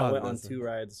time. I went on 2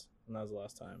 rides, and that was the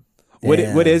last time. What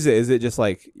Damn. is it? Is it just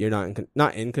like you're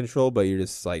not in control, but you're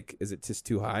just like, is it just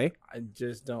too high? I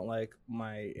just don't like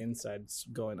my insides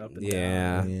going up and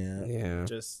Yeah. down. Yeah.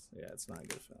 It's not a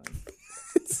good feeling.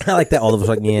 I like that. All of us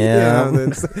like, yeah, and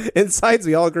then insides,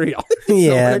 we all agree.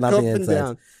 yeah, Up not the and insides.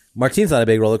 down. Martine's not a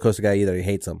big roller coaster guy either. He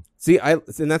hates them. See, and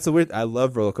that's the weird. I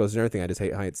love roller coasters and everything. I just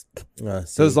hate heights. So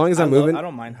as see. long as I'm moving, I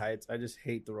don't mind heights. I just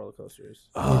hate the roller coasters.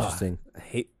 Interesting. I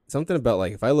hate something about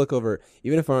like if I look over,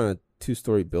 even if I'm on a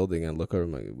 2-story building and look over,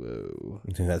 I'm like, whoa.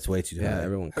 I think that's way too Yeah, high.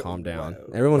 everyone calm down.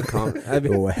 Everyone calm. I'm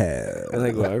Wow.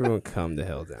 like, well, everyone calm the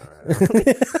hell down.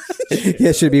 Yeah,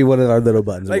 it should be one of our little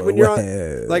buttons. Like when you're on,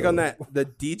 Wow. like on the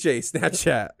DJ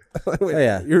Snapchat. Oh,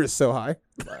 yeah. You're so high,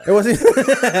 It wasn't.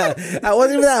 I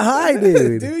wasn't even that high,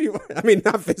 dude. dude. I mean,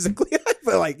 not physically high,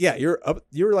 but like, yeah, you're up.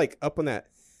 You're like up on that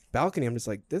balcony. I'm just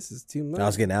like, this is too much. I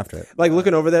was getting after it. Like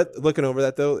looking over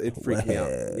that though, it freaked me out.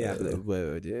 Yeah, but like,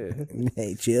 whoa, dude.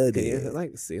 Hey, chill, Can you dude.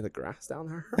 like see the grass down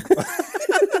there?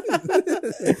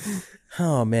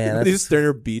 Oh man, This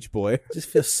Sterner Beach boy. just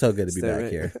feels so good to be Sterner-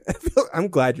 back here. I'm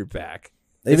glad you're back.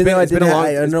 Even though it's been a long- I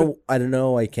it's don't know. I don't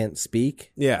know. I can't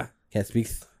speak. Yeah, Can't speak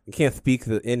you can't speak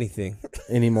anything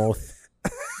anymore.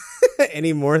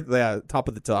 anymore. Yeah, top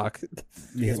of the talk.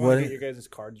 You guys What- want to get your guys'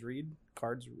 cards Read?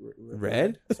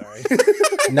 Sorry.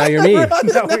 Now you're me.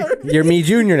 You're me,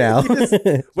 Junior. Now.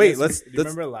 Wait, let's. You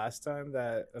remember last time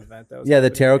that event that was Yeah, the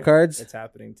happening? tarot cards? It's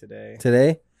happening today.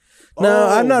 Today. No,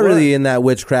 I'm not what? really in that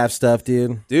witchcraft stuff,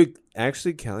 dude. Dude,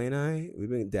 actually, Kelly and I, we've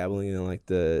been dabbling in like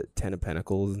the 10 of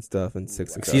Pentacles and stuff and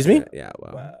 6 of Cups. Excuse me? Yeah,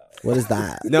 wow. What is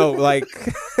that? No, like,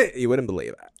 you wouldn't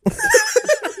believe that.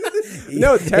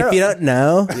 No, tarot. If you don't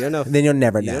know, You don't know. then you'll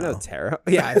never You know. don't know tarot.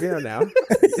 Yeah, if you don't know.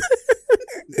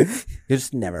 You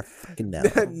just never fucking know.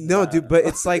 No, dude, but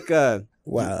it's like,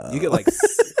 Wow. you get like,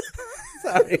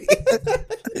 sorry.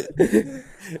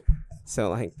 So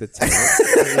like the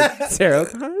tarot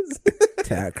cards.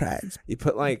 Tarot cards. You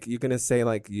put like you're gonna say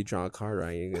like you draw a card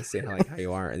right. You're gonna say how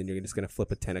you are, and then you're just gonna flip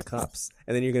a 10 of cups,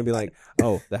 and then you're gonna be like,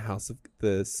 oh, the house of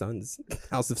sons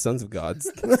of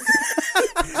gods.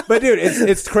 But dude,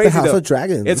 it's crazy The House though. of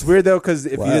Dragons. It's weird though because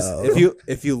if Wow. you just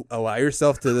if you allow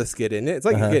yourself to just get in it, it's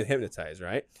like you get hypnotized,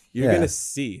 right? You're Yeah. gonna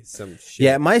see some shit.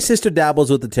 Yeah, my sister dabbles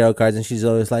with the tarot cards, and she's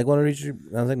always like, "Want to read your?"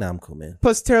 I was like, "Nah, I'm cool, man."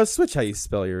 Plus, tarot switch how you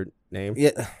spell your name.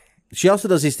 Yeah, she also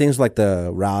does these things like the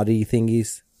rowdy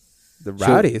thingies. The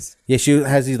rowdies. Yeah, she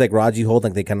has these like rods you hold,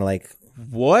 like they kind of like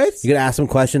What? you can ask them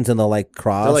questions and they'll like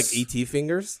cross. They're like ET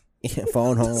fingers. Yeah,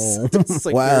 phone home. It's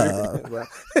like Wow,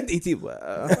 ET.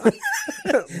 Wow.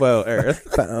 Whoa, Earth.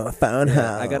 phone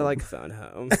home. I gotta like phone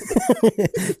home.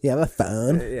 You have a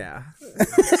phone? Yeah.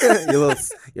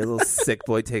 your little sick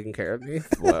boy taking care of me.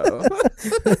 Whoa.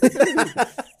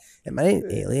 Am I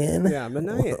an alien? Yeah, I'm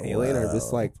not an alien or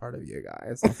just like part of you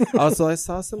guys. Also, I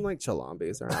saw some like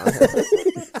chalombes around here.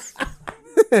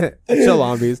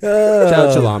 Chalombies. Shout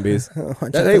out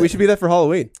Chalombies. Hey, we should be that for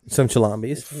Halloween. Some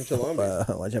chalambis.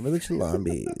 Chalombies. Watch out for the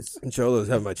chalambis. Cholos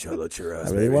have my cholo churros.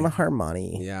 I really want a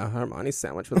Harmony. Yeah, Armani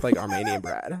sandwich with like Armenian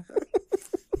bread.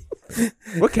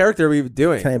 What character are we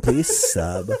doing? Can I please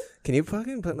sub? Can you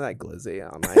fucking put that glizzy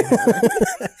on my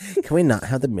head? Can we not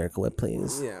have the Miracle Whip,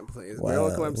 please? Yeah, please. Wow.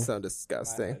 Miracle Whip's so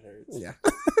disgusting. Yeah.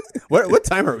 What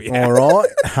time are we at? All right.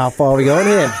 How far are we going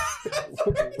here?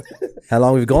 How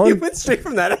long we've You gone? went straight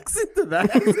from that accent to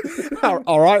that accent.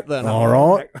 All right then. All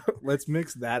right. Let's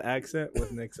mix that accent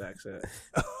with Nick's accent.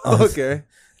 Okay.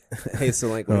 Hey, so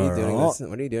like, what are you doing? Alright.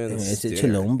 What are you doing? It's This a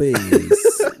studio?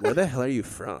 Chalambis. Where the hell are you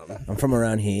from? I'm from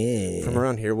around here. From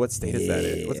around here? What state is that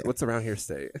in? Yeah. What's around here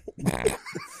state?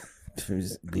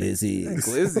 Glizzies.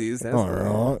 Glizzies. That's All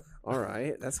right. all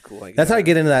right. That's cool. That's how I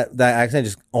get into that accent.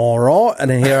 Just all right, and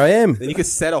then here I am. Then you could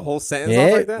set a whole sentence Yeah.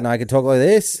 off like that. Now I can talk like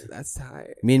this. That's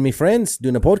tight. Me and my friends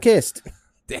doing a podcast.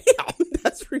 Damn,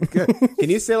 that's pretty good. Can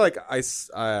you say like I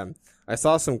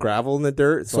saw some gravel in the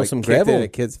dirt? So Saw I some kicked gravel it in a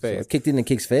kid's So I face. kicked it in the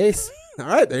kid's face. All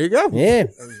right, there you go. Yeah.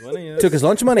 Took his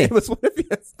lunch money. It was one of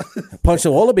yours. Punched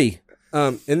a wallaby.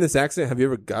 In this accent, have you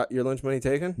ever got your lunch money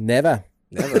taken? Never.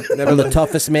 Never. I'm the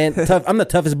toughest man. I'm the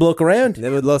toughest bloke around.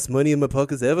 Never lost money in my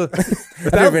pockets ever.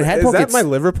 I've never even had Is that pockets. my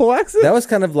Liverpool accent? That was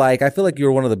kind of like, I feel like you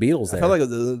were one of the Beatles I there. felt like it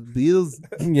was the Beatles.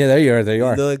 Yeah, there you are. There you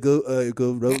are. Then I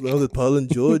go round with Paul and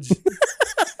George.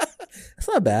 That's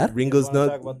not bad. Ringo's Want to not.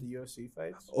 talk about the UFC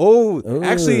fights? Oh,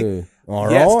 actually, all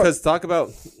yes. right. Because talk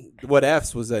about what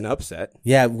F's was an upset.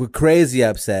 Yeah, we're crazy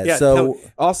upset. Yeah. So,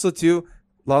 also too,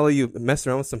 Lala, you messed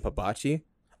around with some hibachi.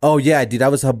 oh yeah, dude,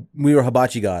 we were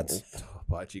hibachi gods.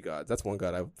 Hibachi gods. That's one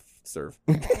god I would serve.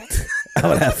 I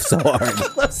would have so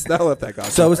hard. Let's not let that go.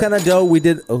 So it was kind of dope. We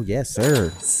did. Oh yes,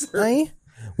 sir. Aye.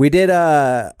 We did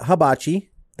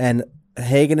hibachi and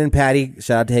Hagen and Patty.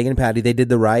 Shout out to Hagen and Patty. They did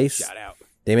the rice. Shout out.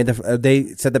 They made they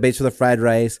set the base for the fried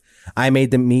rice. I made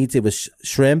the meats. It was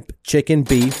shrimp, chicken,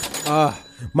 beef.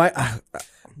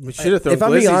 We should have thrown. If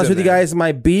I'm being Glizzies honest in with you there. guys,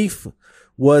 my beef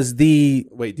was the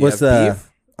Wait, do you was have the beef?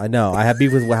 I know I had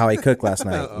beef with how I cooked last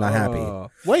night. Not happy.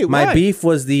 Wait, My why? beef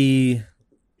was a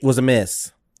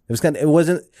miss. It was it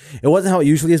wasn't how it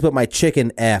usually is, but my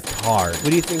chicken effed hard. What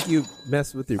do you think you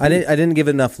messed with your? Beef? I didn't give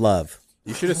it enough love.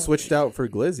 You should have switched out for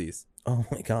glizzies. Oh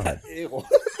my god.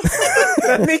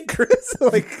 That made Chris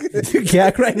like. You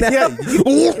gag right now? Yeah,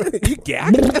 you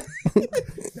gag.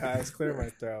 Nah, it's clear my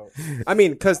throat. I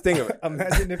mean, cause think of it.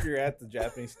 Imagine if you're at the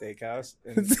Japanese steakhouse.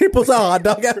 And He pulls a hot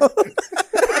dog out. All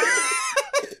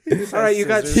right, you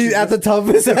got. He's at the top of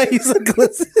his eye. He's like,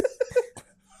 listen.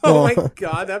 Oh my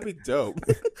god, that'd be dope.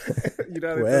 you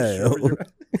know how they throw shrimp in your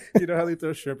mouth? You know how they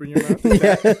throw shrimp in your mouth?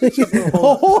 Yeah.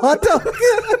 Oh, hot dog.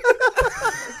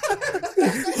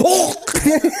 Oh,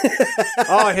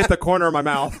 I hit the corner of my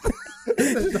mouth.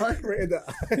 Right in the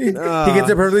eye. He gets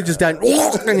it perfectly just down. And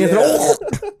he's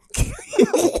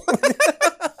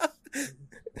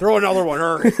Throw another one.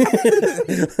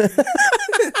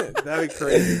 That'd be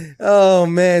crazy. oh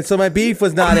man. So my beef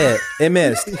was not it. It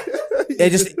missed.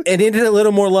 It needed a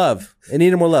little more love. It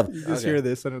needed more love. You just hear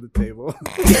this under the table.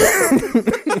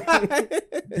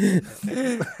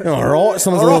 All right.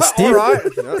 Someone's a little stiff.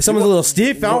 Right. Someone's a little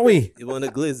stiff, aren't we? You want a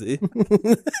glizzy?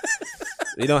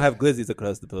 We don't have glizzies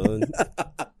across the pond.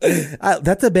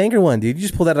 That's a banger one, dude. You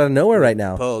just pulled that out of nowhere right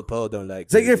now. Paul don't like.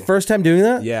 Is that your first time doing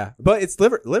that? Yeah, but it's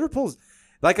Liverpool's.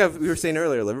 Like we were saying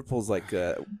earlier, Liverpool's like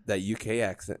that UK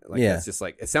accent. Like Yeah. it's just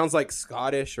like it sounds like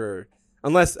Scottish or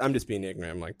unless I'm just being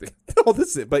ignorant. I'm like, oh, this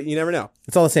is it. But you never know.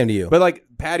 It's all the same to you. But like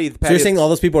Patty, So you're saying all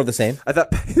those people are the same? I thought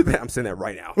I'm saying that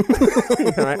right now.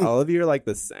 All right, all of you are like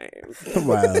the same.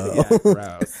 Wow. Yeah,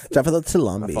 gross. Drop for the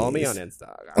Chalambis. Follow me on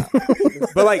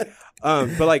Instagram. but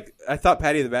like, I thought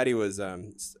Patty the Batty was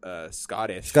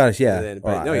Scottish. Scottish, yeah. And then,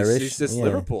 Or but no, Irish, he's just yeah.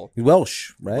 Liverpool.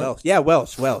 Welsh, right? Welsh. Yeah,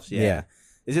 Welsh. Yeah. Yeah.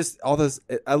 It's just all those.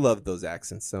 I love those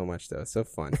accents so much, though. It's so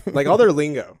fun. Like all their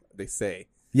lingo, they say.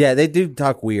 Yeah, they do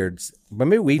talk weirds. But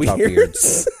maybe we talk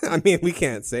weirds. I mean, we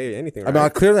can't say anything. I Right? mean,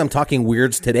 clearly I'm talking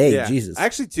weirds today. Yeah. Jesus.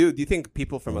 Actually, too, do you think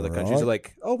people from other countries Alright. are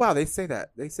like, oh, wow, they say that?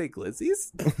 They say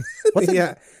glizzies? What's a-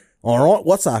 yeah. All right,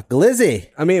 what's a glizzy?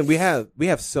 I mean, we have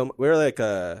we're like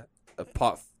a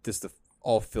pot just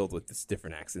all filled with this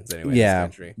different accents anyway in Yeah.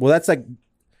 this country. Well, that's like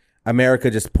America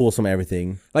just pulls from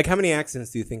everything. Like, how many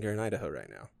accents do you think are in Idaho right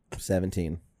now?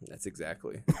 17. That's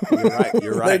exactly. You're right.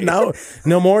 You're right. No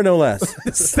more, no less.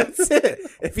 That's it.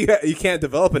 If you can't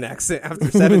develop an accent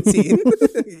after 17,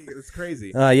 it's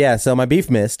crazy. Yeah, so my beef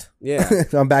missed. Yeah.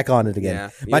 I'm back on it again. Yeah.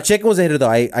 My Yeah. chicken was a hitter, though.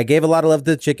 I gave a lot of love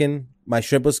to the chicken. My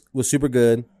shrimp was super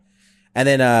good. And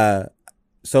then,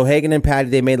 so Hagen and Patty,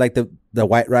 they made like the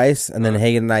white rice. And then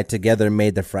Hagen and I together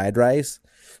made the fried rice.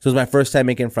 So it was my first time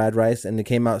making fried rice, and it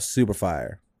came out super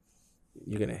fire.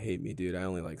 You're gonna hate me, dude. I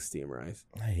only like steamed rice.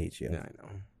 I hate you. Yeah, I know.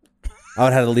 I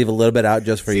would have to leave a little bit out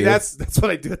just for See, you. that's what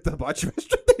I do at the hibachi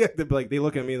restaurant. They're like, they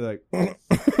look at me like,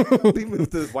 they move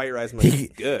the white rice. I'm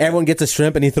like, good. Everyone gets a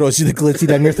shrimp, and he throws you the glizzy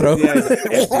down your throat. Yeah,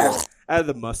 he's like, out of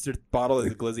the mustard bottle,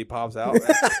 the glizzy pops out.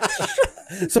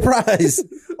 Surprise!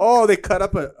 Oh, they cut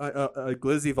up a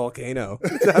glizzy volcano.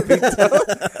 That'd be tough.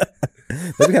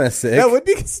 That'd be kind of sick. That would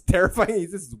be terrifying.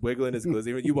 He's just wiggling his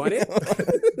glizzy. You want it?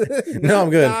 No, I'm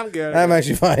good. No, I'm good. I'm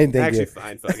actually fine. Thank you.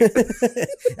 Fine. Fuck it.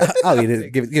 I'll eat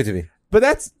it. Give it to me. But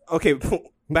that's okay.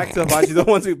 Back to hibachi, the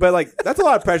ones. But like, that's a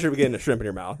lot of pressure to getting a shrimp in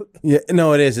your mouth. Yeah,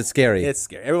 no, it is. It's scary. It's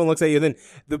scary. Everyone looks at you. Then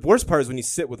the worst part is when you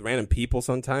sit with random people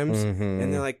sometimes,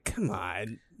 and they're like, "Come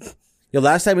on." Yo,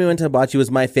 last time we went to hibachi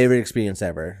was my favorite experience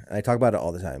ever. I talk about it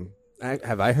all the time.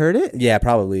 Have I heard it? Yeah,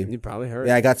 probably. You probably heard.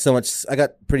 Yeah, I got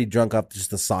pretty drunk off just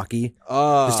the sake.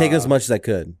 Just taking as much as I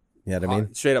could. You know what I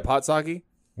mean? Straight up hot sake,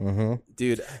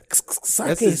 dude.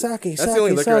 Sake. That's the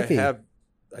only liquor I have.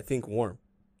 I think warm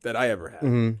that I ever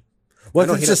had.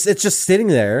 Well, it's just sitting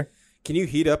there. Can you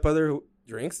heat up other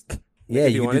drinks? Yeah,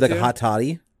 you can do like a hot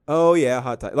toddy. Oh yeah,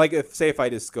 hot toddy. Like if I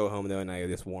just go home though and I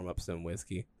just warm up some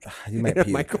whiskey. You might in a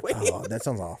puke. microwave. Oh, that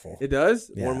sounds awful. It does?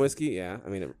 Yeah. Warm whiskey? Yeah.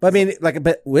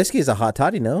 But whiskey is a hot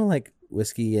toddy, no? Like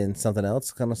whiskey and something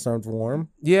else kind of served warm.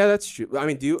 Yeah, that's true. I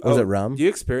mean, Was it rum? Do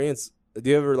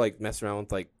you ever like mess around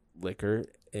with like liquor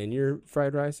in your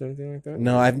fried rice or anything like that?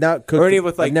 No, I've not cooked. Or any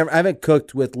with like I haven't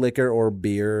cooked with liquor or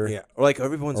beer. Yeah. Or like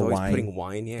everyone's Or always wine. putting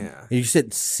wine, yeah. You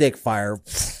sit sick fire.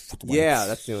 Yeah,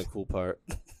 that's the only cool part.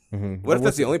 Mm-hmm. What if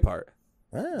that's the only part?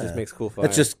 It just makes cool fire.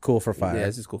 It's just cool for fire. Yeah,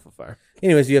 it's just cool for fire.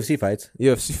 Anyways, UFC fights.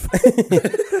 UFC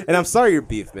fight. And I'm sorry your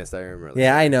beef missed. I remember.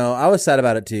 Yeah, I know. I was sad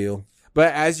about it too.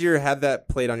 But as you had that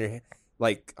plate on your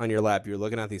on your lap, you're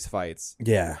looking at these fights.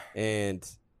 Yeah. And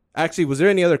actually, was there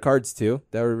any other cards too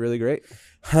that were really great?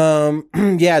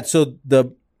 Yeah. So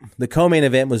the co-main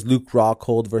event was Luke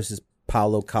Rockhold versus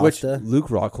Paulo Costa. Which Luke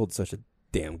Rockhold's such a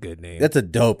damn good name. That's a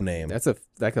dope name. That's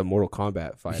like a Mortal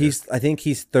Kombat fighter. I think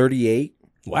he's 38.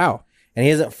 Wow. And he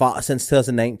hasn't fought since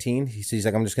 2019. He's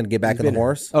like, I'm just going to get back on the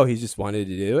horse. Oh, he just wanted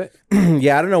to do it?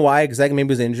 Yeah, I don't know why, exactly. Maybe he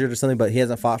was injured or something, but he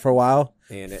hasn't fought for a while.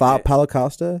 Fought Paulo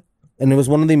Costa. And it was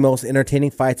one of the most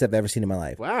entertaining fights I've ever seen in my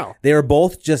life. Wow. They were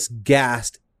both just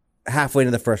gassed halfway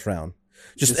into the first round.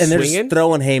 And they're just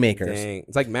throwing haymakers. Dang.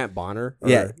 It's like Matt Bonner.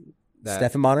 Yeah.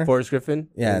 Stephen Bonner? Forrest Griffin.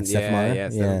 Yeah, Stephen Bonner. Yeah,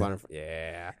 Stephen Bonner.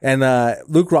 Yeah. And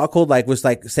Luke Rockhold was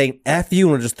saying F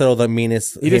you and just throw the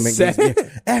meanest He just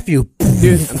said F you.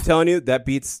 Dude, I'm telling you, that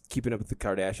beats Keeping Up with the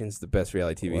Kardashians, the best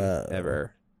reality TV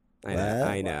ever.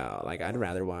 I know. Like, I'd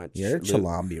rather watch. You're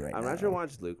Chalambi right now. I'd rather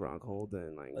watch Luke Rockhold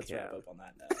than like. Let's wrap up on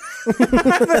that now.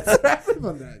 Let's wrap up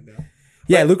on that now.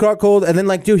 Yeah, Luke Rockhold, and then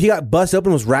dude, he got bust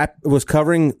open. Was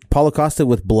covering Paulo Costa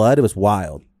with blood. It was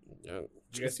wild. Did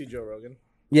you guys see Joe Rogan?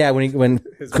 Yeah, when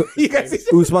You guys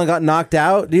see- Usman got knocked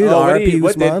out, dude. Oh, RP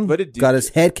what Usman did got his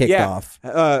head kicked off.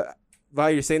 Vi,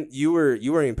 you're saying you weren't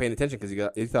even paying attention because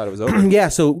you thought it was over. Yeah,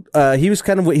 so he was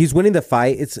he's winning the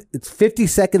fight. It's 50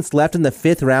 seconds left in the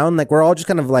fifth round. Like we're all just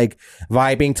kind of like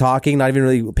vibing, talking, not even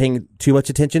really paying too much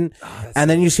attention. And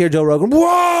then you just hear Joe Rogan,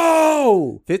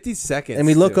 whoa! 50 seconds. And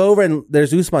we look over and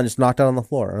there's Usman just knocked out on the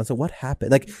floor. And I was like, what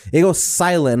happened? Like it goes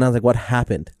silent. And I was like, what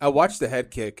happened? I watched the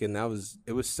head kick and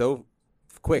it was so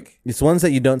quick. It's ones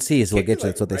that you don't see is what gets you.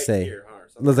 That's what they say. It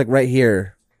was like right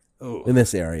here. Oh. In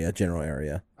this area, general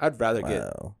area. I'd rather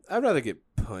get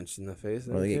punched in the face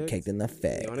than get kicked in the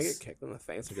face. You want to get kicked in the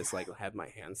face or just like have my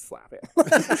hand slap it?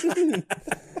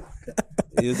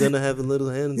 You're gonna have a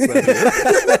little hand slap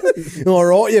it.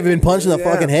 Or you've been punched in the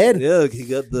fucking head. Yeah, he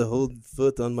got the whole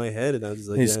foot on my head and I was just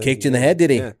like, he just kicked you in the head, did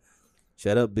he? Yeah.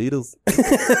 Shut up, Beatles.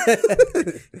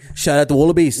 Shout out the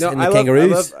Wallabies and the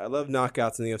Kangaroos. I love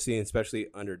knockouts in the UFC, and especially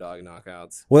underdog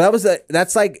knockouts. Well,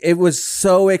 that's like, it was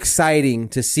so exciting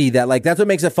to see that. Like, that's what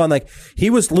makes it fun. Like, he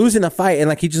was losing a fight, and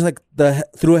like he just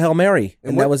threw a Hail Mary,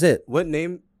 and that was it.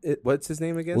 What's his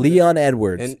name again? Leon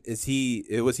Edwards. And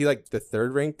was he like the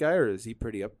third ranked guy, or is he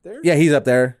pretty up there? Yeah, he's up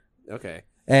there. Okay.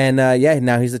 And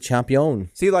now he's the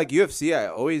champion. See, like UFC, I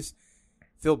always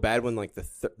feel bad when like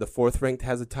the fourth ranked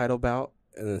has a title bout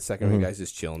and then the second ranked guy's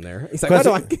just chilling there. He's like, I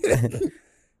don't get it.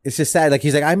 It's just sad. Like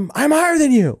he's like, I'm higher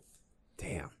than you.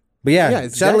 Damn. But yeah,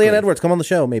 exactly. shout out Leon Edwards. Come on the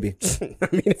show, maybe. I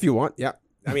mean, if you want, yeah.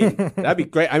 I mean, that'd be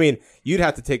great. I mean, you'd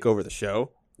have to take over the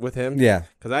show with him. Yeah.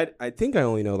 Because I think I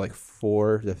only know like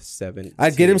 4 to 7.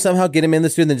 I'd get him in the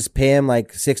studio and then just pay him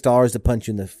like $6 to punch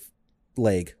you in the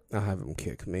leg. I'll have him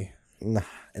kick me. Nah,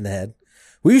 in the head.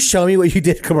 Will you show me what you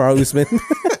did, Kamaru Usman?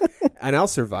 And I'll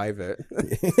survive it.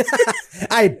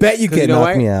 I bet you 'Cause can know knock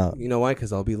why? me out. You know why?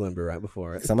 Because I'll be limber right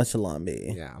before it. So I'm a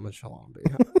Chalambi. Yeah, I'm a Chalambi.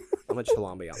 I'm a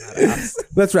Chalambi on that ass.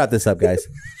 Let's wrap this up, guys.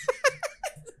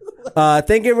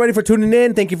 Thank you everybody for tuning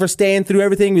in. Thank you for staying through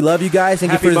everything. We love you guys.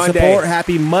 Thank Happy you for the Monday. support.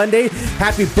 Happy Monday.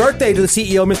 Happy birthday to the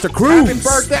CEO, Mr. Cruz. Happy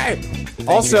birthday!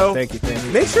 Also, Thank you.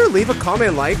 make sure to leave a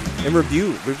comment, like, and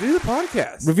review the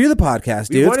podcast. Review the podcast,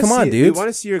 We dudes. wanna Come on, see- dudes. We want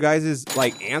to see your guys'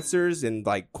 answers and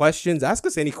questions. Ask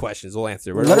us any questions. We'll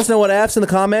answer. Let us know what apps in the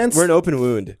comments. We're an open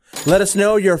wound. Let us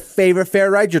know your favorite fair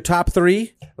rides, your top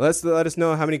 3. Let us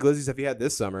know how many glizzies have you had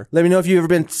this summer. Let me know if you've ever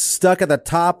been stuck at the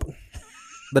top.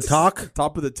 The talk.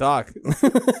 Top of the talk.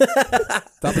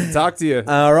 Top of the talk to you.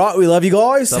 All right. We love you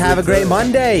guys. Have a great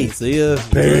Monday. See ya.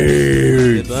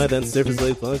 Peace. Goodbye, then Surface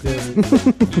Lake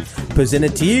Podcast.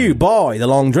 Presented to you by The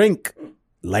Long Drink.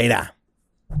 Later.